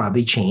that I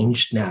probably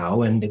changed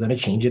now, and they're going to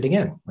change it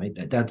again, right?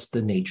 That's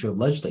the nature of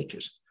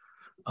legislatures.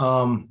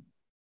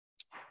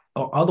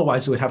 Or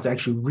otherwise, they would have to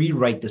actually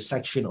rewrite the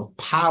section of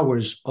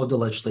powers of the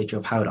legislature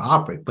of how to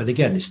operate. But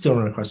again, it's still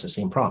running across the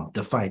same problem: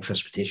 define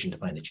transportation,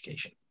 define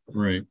education.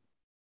 Right.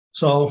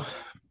 So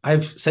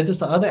I've said this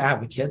to other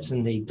advocates,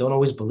 and they don't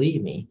always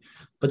believe me,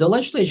 but the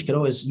legislature could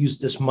always use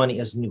this money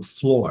as a new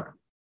floor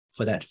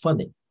for that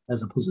funding,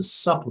 as opposed to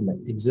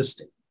supplement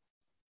existing.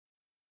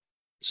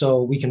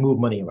 So we can move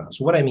money around.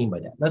 So what I mean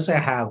by that, let's say I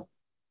have,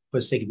 for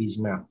the sake of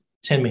easy math,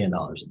 $10 million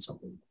in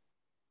something.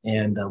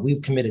 And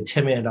we've committed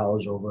 $10 million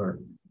over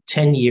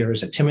 10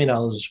 years at $10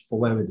 million for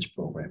whatever this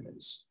program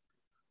is.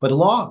 But the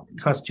law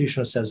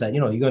constitutional says that,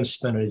 you're going to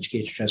spend on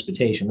education,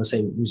 transportation. Let's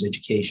say we use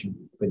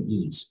education for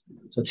ease.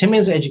 So 10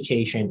 million of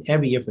education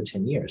every year for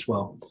 10 years.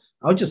 Well,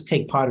 I'll just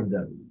take part of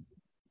the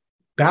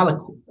ballot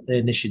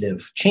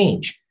initiative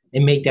change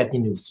and make that the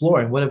new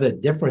floor. And whatever the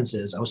difference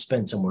is, I'll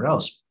spend somewhere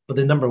else. But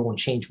the number won't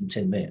change from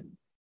 10 million.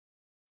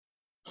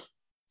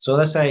 So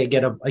let's say I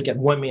get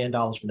 $1 million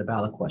from the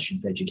ballot question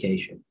for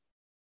education.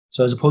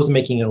 So as opposed to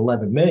making it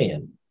 11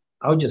 million,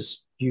 I would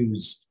just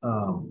use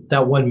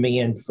that 1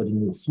 million for the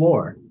new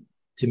floor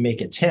to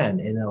make it 10,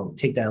 and they'll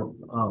take that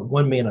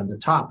 1 million on the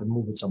top and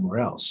move it somewhere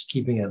else,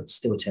 keeping it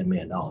still $10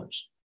 million.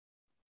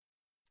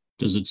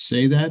 Does it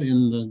say that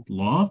in the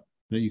law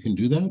that you can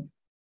do that?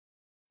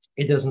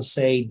 It doesn't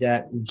say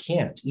that we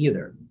can't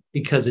either,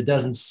 because it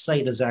doesn't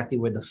cite exactly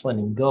where the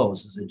funding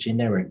goes. It's a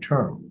generic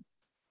term.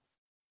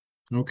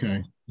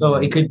 Okay. So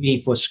it could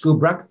be for school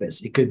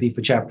breakfast. It could be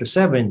for Chapter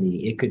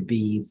 70. It could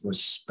be for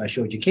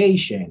special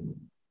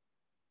education.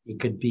 It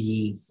could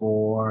be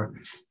for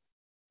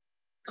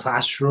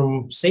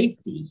classroom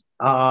safety.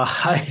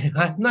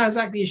 I'm not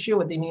exactly sure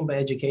what they mean by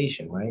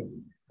education, right?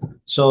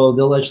 So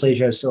the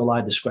legislature has still a lot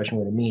of discretion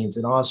what it means.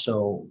 And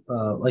also,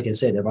 like I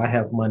said, if I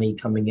have money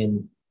coming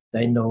in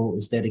that I know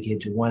is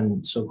dedicated to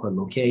one so-called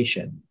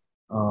location,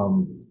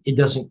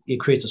 it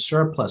creates a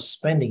surplus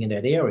spending in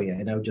that area,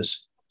 and I'll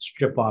just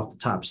strip off the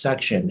top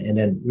section and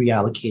then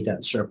reallocate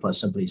that surplus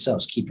someplace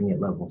else, keeping it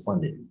level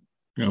funded.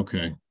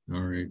 Okay.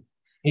 All right.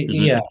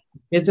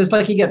 It's just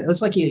like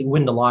it's like you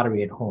win the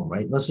lottery at home,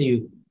 right? Let's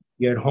say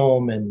you're at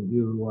home and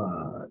you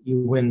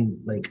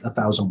win like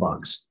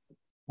 $1,000.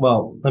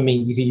 Well, I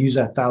mean, you can use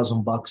that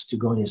 $1,000 to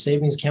go in your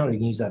savings account, or you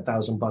can use that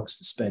 $1,000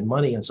 to spend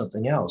money on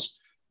something else.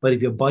 But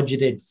if you're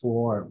budgeted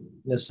for,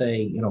 let's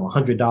say,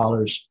 $100,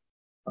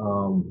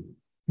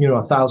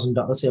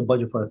 $1,000, let's say a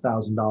budget for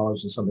 $1,000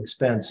 and some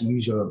expense, you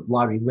use your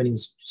lottery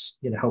winnings,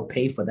 help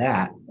pay for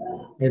that.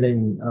 And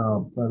then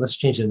let's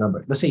change the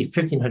number. Let's say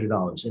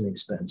 $1,500 in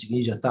expense. You can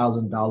use your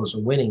 $1,000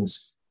 of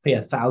winnings, pay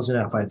 $1,000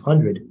 out of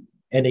 500,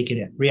 and they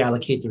can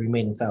reallocate the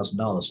remaining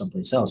 $1,000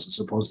 someplace else, as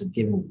opposed to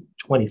giving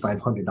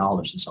 $2,500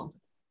 or something.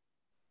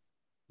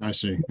 I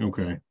see.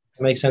 Okay. It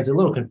makes sense. It's a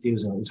little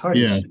confusing. It's hard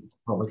to see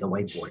like a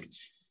whiteboard.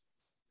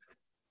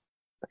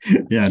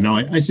 Yeah, no,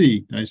 I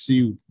see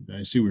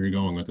where you're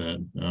going with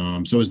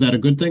that. So is that a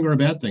good thing or a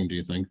bad thing, do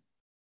you think?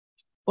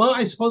 Well,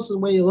 I suppose the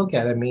way you look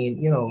at it, I mean,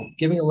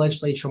 giving the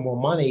legislature more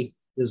money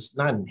is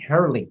not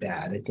inherently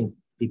bad. I think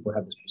people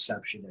have this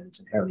perception that it's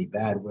inherently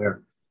bad,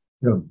 where,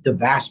 the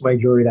vast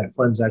majority of that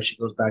funds actually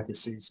goes back to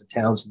cities and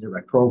towns and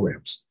direct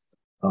programs,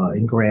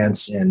 and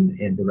grants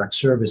and direct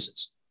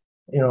services.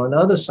 On the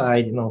other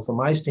side, from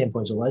my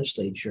standpoint as a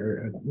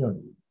legislature,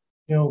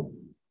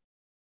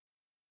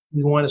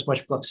 we want as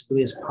much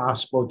flexibility as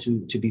possible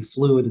to be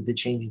fluid at the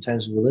changing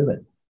times we live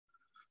in.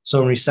 So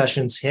when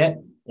recessions hit,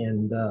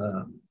 and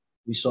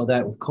we saw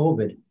that with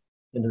COVID,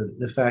 and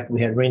the fact that we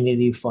had rainy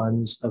day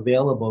funds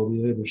available, we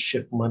were able to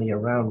shift money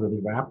around really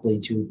rapidly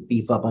to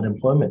beef up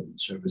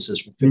unemployment services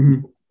for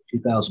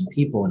 52,000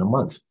 people in a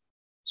month,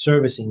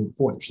 servicing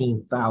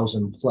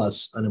 14,000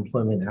 plus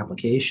unemployment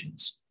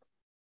applications.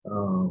 We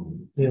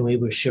were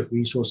able to shift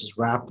resources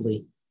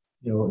rapidly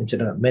into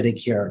the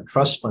Medicare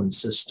trust fund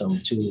system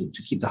to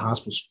keep the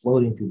hospitals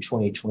floating through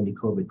 2020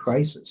 COVID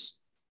crisis.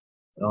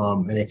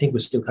 And I think we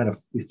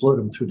float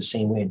them through the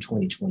same way in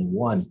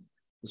 2021.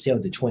 We'll see how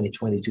the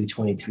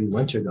 2022-23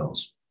 winter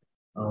goes.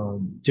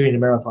 During the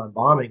marathon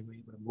bombing, we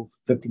were able to move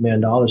 $50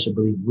 million, I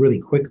believe, really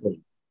quickly,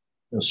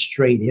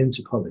 straight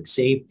into public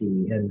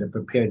safety, and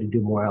prepared to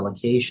do more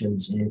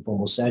allocations and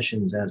informal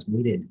sessions as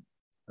needed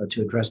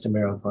to address the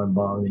marathon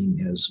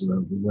bombing as we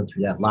went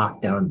through that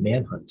lockdown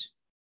manhunt.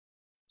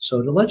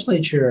 So the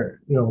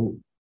legislature,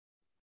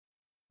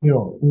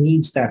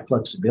 needs that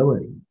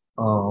flexibility.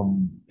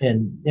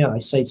 I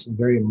cite some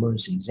very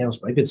emergency examples,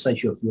 but I could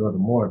cite you a few other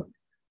more,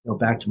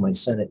 back to my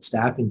Senate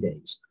staffing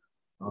days,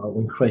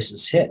 when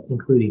crisis hit,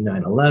 including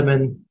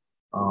 9/11,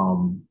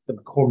 the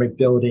McCormick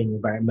Building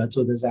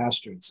environmental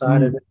disaster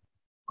inside of it,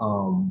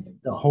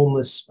 the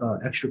homeless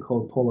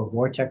extra-cold polar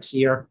vortex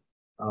year,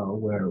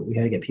 where we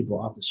had to get people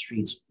off the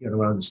streets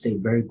around the state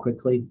very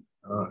quickly.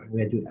 We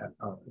had to do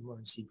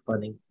emergency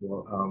funding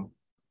for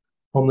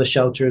homeless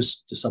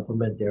shelters to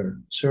supplement their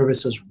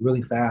services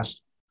really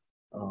fast.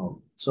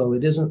 So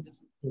it isn't,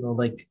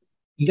 like,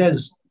 you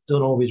guys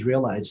don't always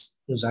realize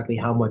exactly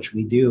how much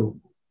we do,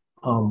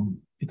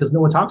 because no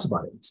one talks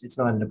about it. It's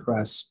not in the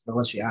press.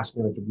 Unless you ask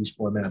me, like, in these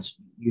formats,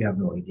 you have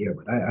no idea.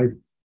 But I've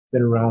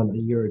been around a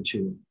year or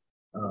two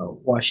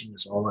watching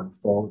this all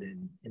unfold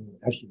and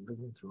actually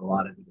living through a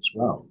lot of it as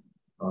well.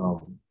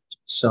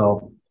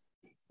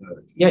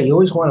 You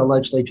always want a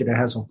legislature that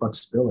has some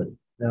flexibility.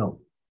 Now,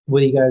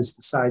 whether you guys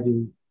decide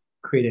to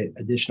create an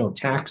additional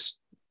tax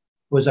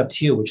was up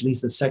to you, which leads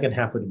to the second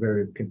half of the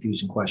very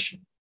confusing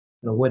question.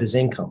 What is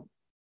income?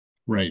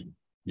 Right.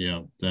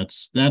 Yeah,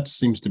 that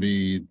seems to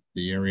be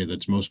the area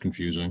that's most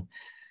confusing.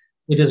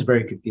 It is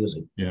very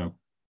confusing. Yeah.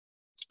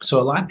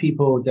 So a lot of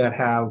people that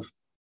have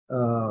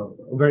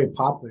very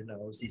popular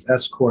now is these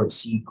S Corp,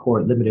 C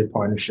Corp, limited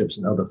partnerships,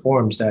 and other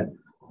forms that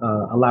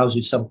allows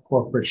you some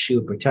corporate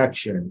shield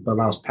protection, but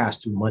allows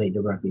pass-through money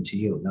directly to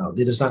you. Now,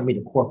 that does not mean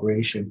a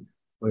corporation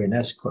or an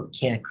S Corp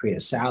can't create a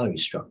salary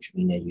structure,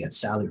 meaning that you get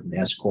salary from the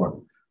S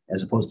Corp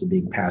as opposed to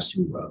being passed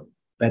through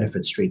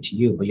benefits straight to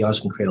you. But you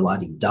also can create a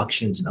lot of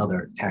deductions and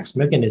other tax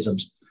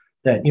mechanisms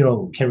that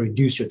can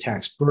reduce your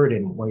tax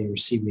burden while you're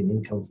receiving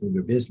income from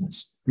your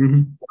business.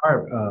 Mhm.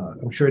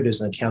 I'm sure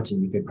there's an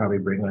accountant you could probably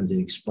bring on to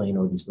explain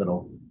all these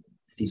little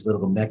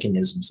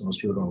mechanisms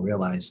most people don't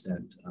realize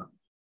that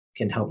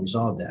can help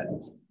resolve that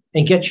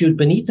and get you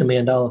beneath the $1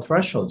 million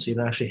threshold, so you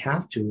don't actually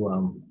have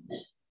to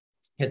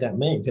hit that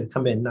million. You could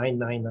come in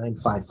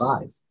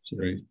 99955.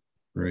 Right.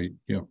 Right.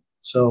 Yeah.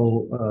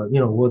 So,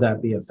 will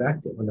that be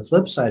effective? On the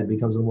flip side, it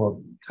becomes a little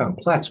more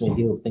complex when you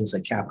deal with things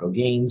like capital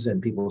gains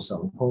and people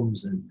selling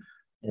homes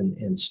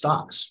and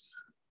stocks.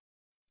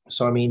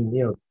 So, I mean,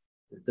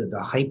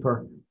 the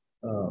hyper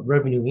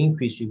revenue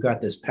increase you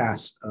got this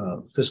past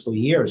fiscal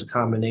year is a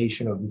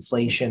combination of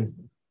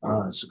inflation,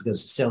 so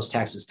because sales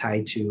tax is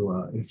tied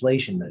to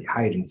inflation. The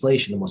higher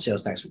inflation, the more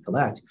sales tax we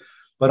collect,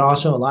 but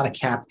also a lot of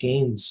cap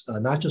gains,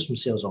 not just from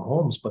sales of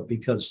homes, but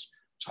because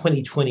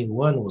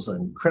 2021 was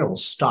an incredible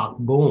stock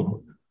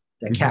boom.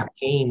 The Mhm. cap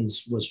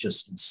gains was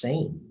just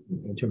insane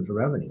in terms of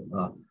revenue.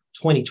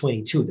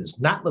 2022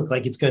 does not look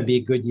like it's going to be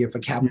a good year for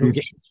capital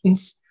Mhm.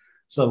 gains.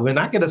 So we're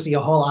not going to see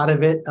a whole lot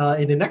of it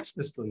in the next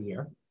fiscal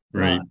year. Uh,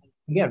 Right.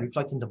 Again,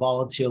 reflecting the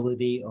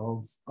volatility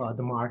of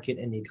the market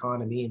and the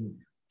economy, and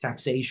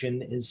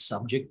taxation is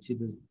subject to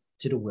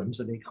the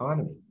whims of the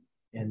economy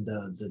and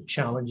the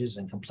challenges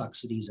and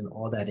complexities and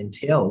all that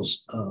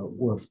entails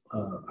with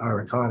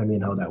our economy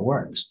and how that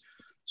works.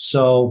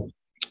 So,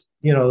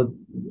 you know,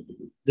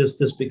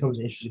 this becomes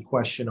an interesting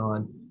question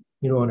on,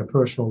 on a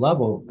personal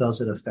level,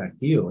 does it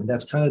affect you? And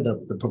that's kind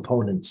of the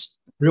proponent's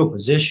real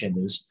position,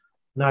 is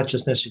not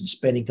just necessarily the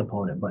spending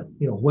component, but,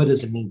 what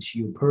does it mean to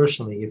you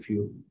personally if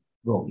you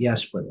vote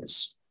yes for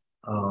this?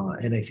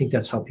 And I think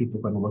that's how people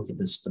are going to look at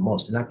this the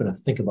most. They're not going to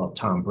think about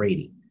Tom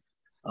Brady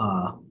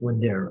when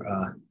they're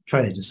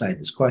trying to decide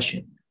this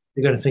question.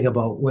 They're going to think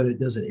about whether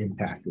does it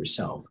impact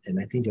yourself,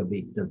 and I think that'll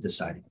be the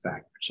deciding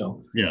factor.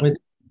 So, Yeah. when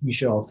you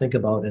should all think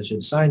about as you're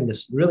deciding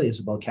this really is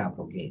about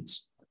capital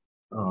gains,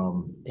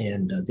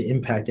 and the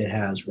impact it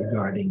has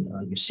regarding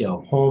your sale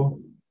of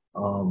home,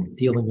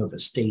 dealing with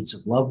estates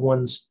of loved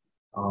ones.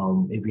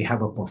 If you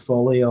have a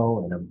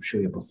portfolio, and I'm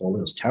sure your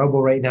portfolio is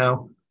terrible right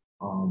now,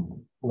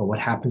 what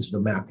happens if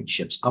the market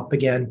shifts up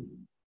again?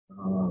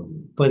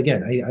 But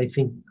again, I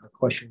think a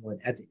question one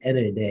at the end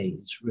of the day,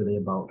 it's really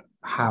about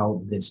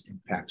how this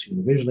impacts you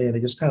individually. And I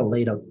just kind of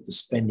laid out the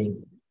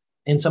spending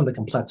and some of the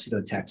complexity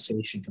of the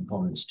taxation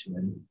components to it.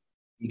 And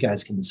you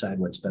guys can decide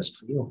what's best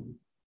for you.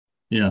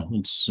 Yeah.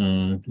 It's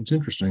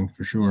interesting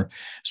for sure.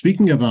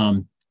 Speaking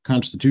of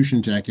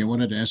Constitution, Jackie, I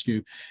wanted to ask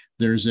you,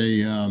 there's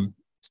a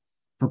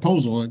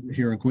proposal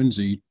here in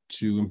Quincy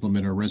to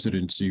implement a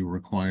residency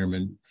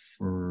requirement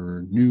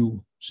for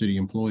new city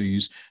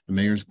employees. The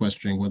mayor's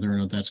questioning whether or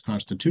not that's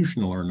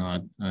constitutional or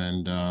not.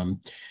 And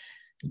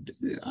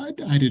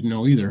I didn't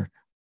know either.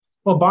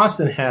 Well,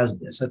 Boston has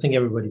this. I think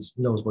everybody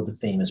knows about the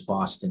famous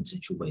Boston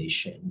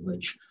situation,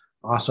 which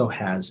also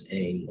has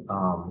a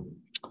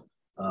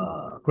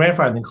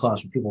grandfathering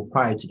clause for people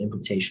prior to the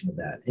implementation of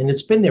that. And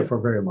it's been there for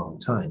a very long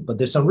time. But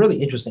there's some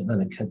really interesting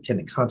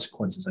unintended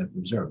consequences I've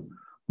observed.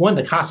 One,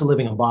 the cost of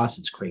living in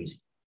Boston is crazy.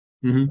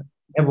 Mm-hmm.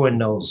 Everyone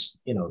knows,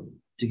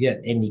 to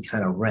get any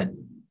kind of rent,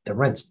 the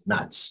rent's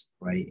nuts,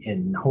 right?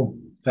 And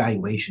home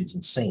valuation's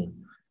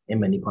insane in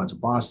many parts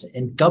of Boston.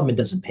 And government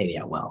doesn't pay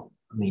that well.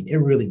 I mean, it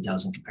really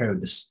doesn't compared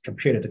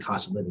to the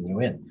cost of living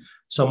you're in.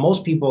 So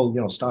most people,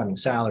 starting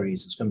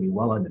salaries, it's going to be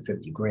well under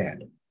 50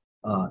 grand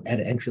at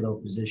an entry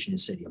level position in the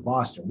city of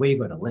Boston. Where are you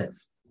going to live,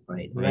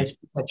 right? And I think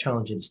that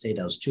challenge in the state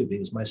house too,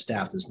 because my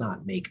staff does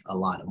not make a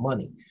lot of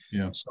money.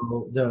 Yeah.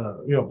 So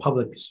the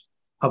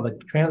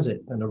public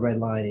transit and the Red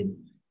Line and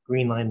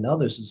Green Line and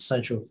others is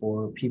essential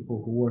for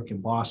people who work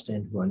in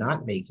Boston who are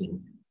not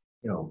making,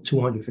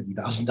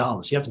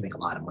 $250,000. You have to make a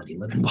lot of money to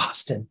live in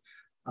Boston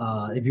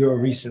if you're a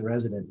recent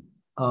resident.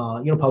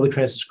 Public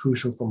transit is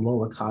crucial from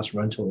lower cost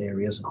rental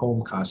areas and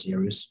home cost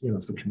areas,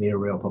 through commuter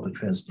rail, public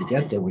transit to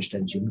get there, which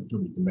then you meet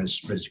the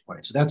residency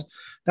requirement. So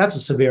that's a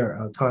severe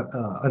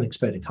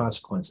unexpected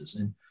consequences.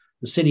 And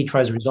the city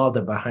tries to resolve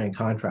that by hiring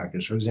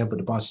contractors. For example,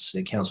 the Boston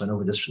City Council, I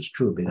know this was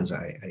true because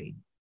I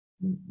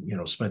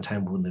spent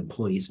time with the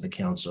employees in the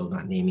council,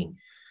 not naming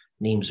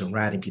names and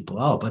ratting people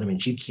out. But I mean,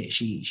 she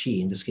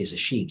in this case,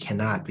 she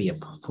cannot be an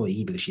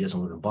employee because she doesn't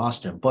live in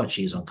Boston, but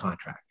she's on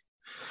contract.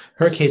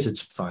 Her case,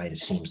 it's fine. It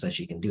seems that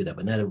she can do that,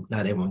 but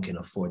not everyone can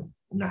afford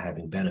not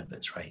having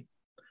benefits, right?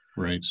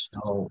 Right.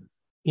 So,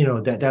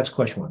 that's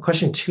question one.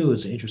 Question two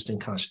is an interesting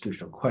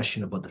constitutional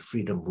question about the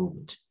freedom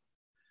movement.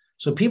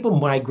 So people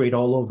migrate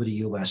all over the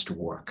U.S. to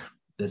work.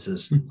 This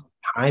is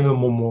time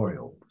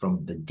immemorial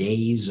from the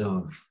days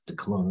of the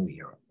colonial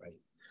era, right?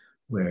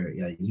 Where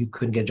you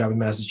couldn't get a job in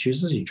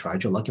Massachusetts, you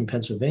tried your luck in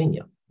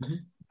Pennsylvania. Mm-hmm.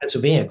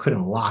 Pennsylvania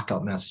couldn't lock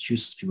out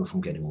Massachusetts people from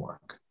getting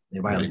work.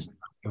 It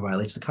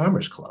violates the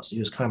Commerce Clause. The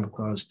U.S. Commerce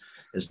Clause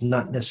is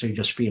not necessarily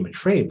just freedom of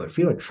trade, but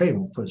freedom of trade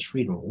includes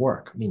freedom of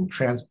work, meaning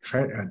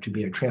to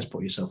be able to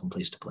transport yourself from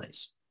place to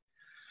place.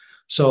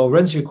 So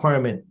residency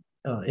requirement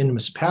in the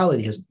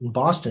municipality in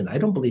Boston, I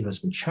don't believe has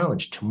been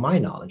challenged to my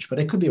knowledge, but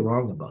I could be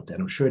wrong about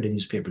that. I'm sure the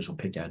newspapers will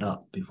pick that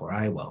up before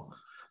I will.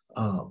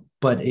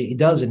 But it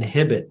does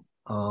inhibit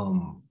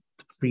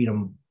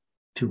freedom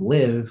to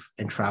live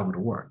and travel to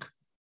work.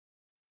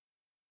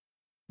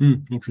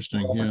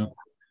 Interesting.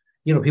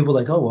 Yeah. People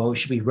are like, oh, well, it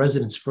should be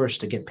residents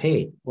first to get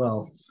paid.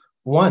 Well,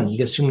 one,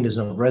 you assume there's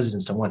no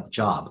residents that want the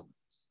job.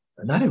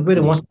 Not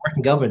everybody wants to work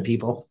in government,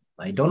 people.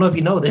 I don't know if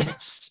you know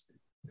this.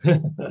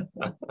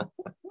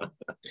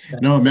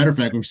 No, a matter of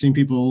fact, we've seen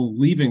people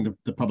leaving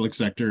the public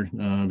sector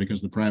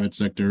because the private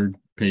sector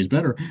pays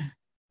better.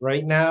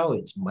 Right now,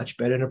 it's much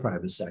better in the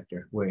private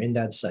sector. We're in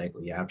that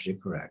cycle. You're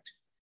absolutely correct.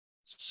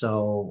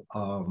 So,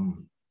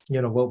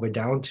 what we're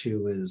down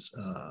to is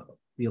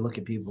you look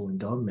at people in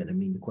government. I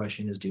mean, the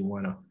question is,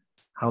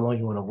 how long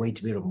you want to wait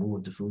to be able to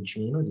move the food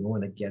chain, or do you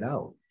want to get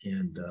out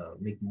and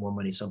make more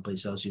money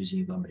someplace else using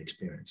your government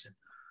experience?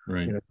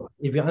 Right.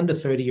 If you're under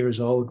 30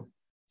 years old,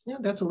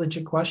 that's a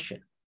legit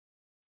question.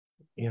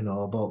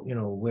 About,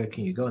 where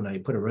can you go? Now you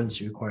put a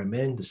residency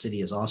requirement in. The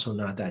city is also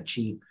not that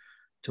cheap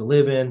to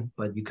live in,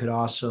 but you could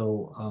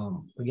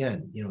also,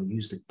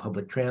 use the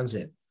public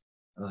transit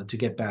to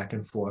get back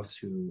and forth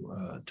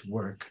to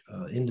work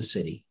in the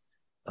city,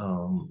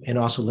 and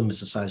also limits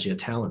the size of your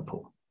talent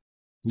pool.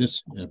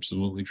 Yes,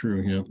 absolutely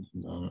true. Yeah.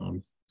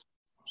 So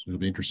it'll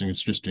be interesting.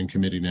 It's just in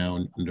committee now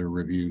and under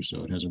review,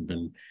 so it hasn't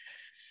been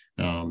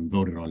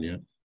voted on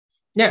yet.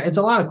 Yeah, it's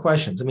a lot of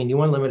questions. I mean, you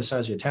want to limit the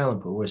size of your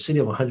talent pool. We're a city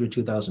of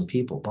 102,000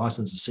 people.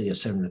 Boston's a city of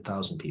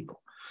 700,000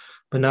 people.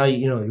 But now,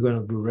 you're going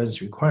to do a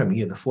residency requirement.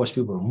 You have to force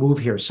people to move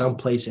here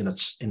someplace in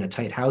a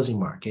tight housing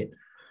market,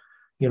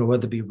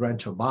 whether it be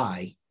rent or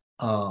buy,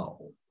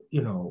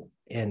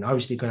 and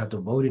obviously you're going to have to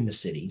vote in the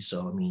city.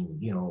 So, I mean,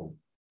 you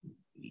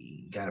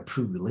got to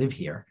prove you live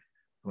here,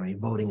 right?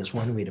 Voting is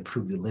one way to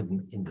prove you live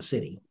in the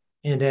city.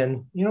 And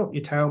then, your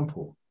talent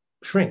pool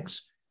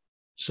shrinks.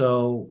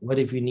 So what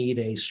if you need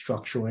a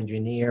structural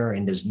engineer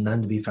and there's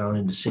none to be found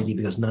in the city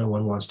because no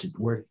one wants to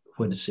work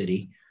for the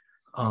city?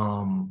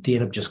 Do you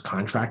end up just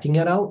contracting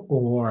it out,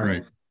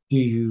 or do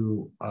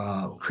you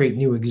create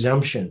new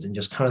exemptions and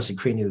just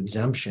constantly create new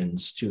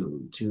exemptions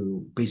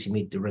to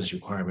basically meet the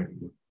residency requirement?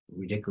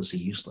 Ridiculously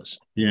useless.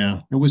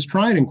 Yeah, it was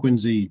tried in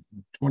Quincy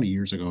 20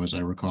 years ago, as I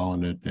recall,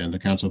 and the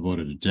council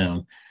voted it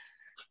down.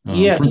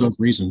 For those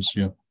reasons.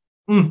 Yeah.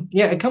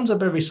 Yeah, it comes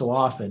up every so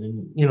often,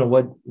 and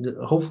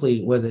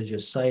hopefully whether they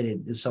just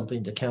cited is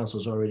something the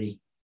council's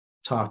already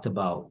talked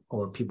about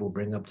or people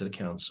bring up to the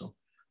council.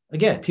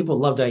 Again, people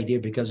love the idea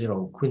because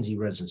Quincy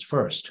residents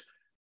first,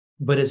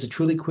 but is it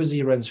truly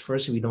Quincy residents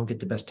first if we don't get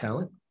the best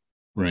talent?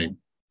 Right.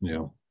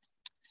 Yeah.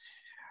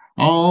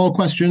 All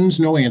questions,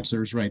 no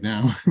answers right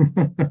now.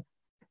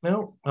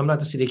 No, I'm not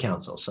the city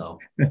council, so.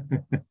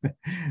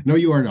 No,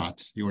 you are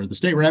not. You are the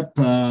state rep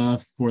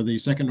for the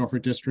 2nd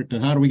Norfolk District.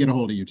 And how do we get a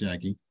hold of you,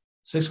 Tacky?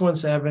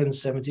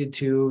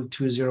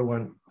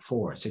 617-722-2014.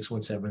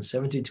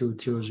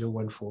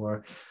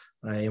 617-722-2014.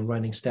 I am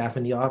running staff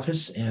in the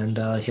office, and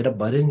hit a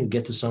button, you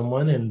get to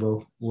someone, and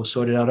we'll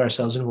sort it out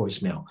ourselves in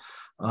voicemail.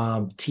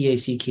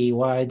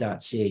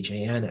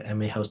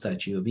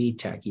 tacky.chan@mahouse.gov,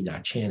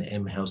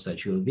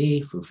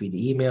 tacky.chan@mahouse.gov. Feel free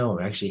to email.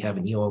 I actually have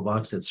an email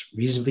box that's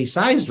reasonably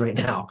sized right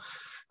now.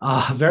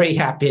 Very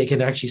happy I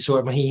can actually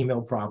sort my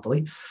email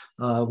properly.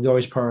 We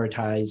always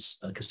prioritize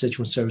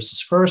constituent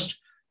services first.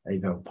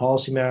 If you have a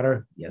policy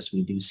matter, yes,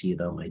 we do see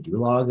them. I do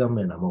log them,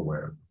 and I'm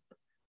aware of them.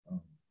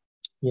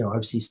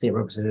 Obviously, State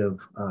Representative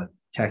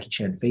Tacky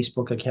Chan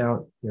Facebook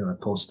account. I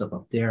post stuff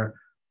up there.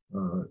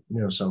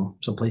 Some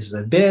places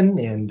I've been,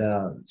 and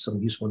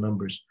some useful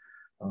numbers.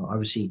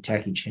 Obviously,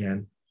 Tacky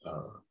Chan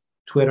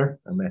Twitter.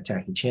 I'm at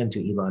Tacky Chan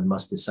till Elon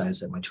Musk decides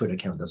that my Twitter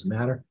account doesn't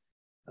matter.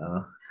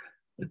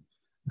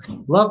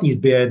 Love these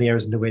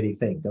billionaires and the way they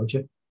think, don't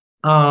you?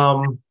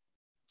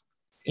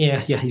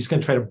 Yeah, he's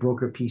going to try to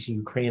broker peace in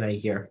Ukraine, I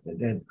hear. And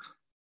then,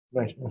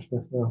 right.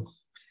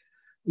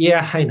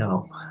 Yeah, I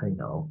know.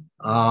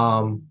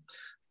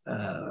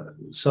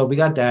 So we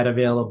got that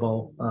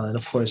available. And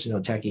of course,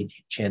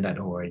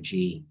 tackychan.org.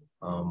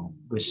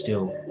 We're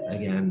still,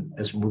 again,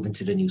 as we move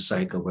into the new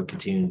cycle, we're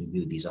continuing to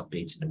do these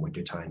updates in the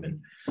wintertime, and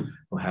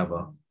we'll have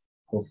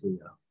hopefully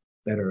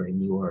better and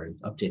newer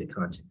and updated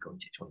content going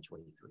to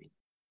 2023.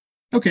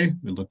 Okay,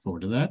 we look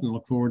forward to that and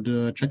look forward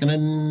to checking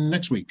in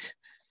next week.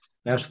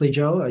 Absolutely,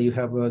 Joe. You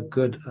have a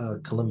good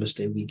Columbus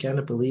Day weekend,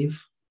 I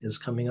believe, is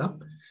coming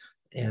up.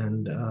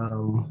 And,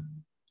 I'll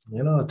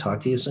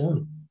talk to you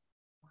soon.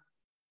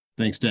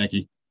 Thanks,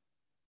 Tacky.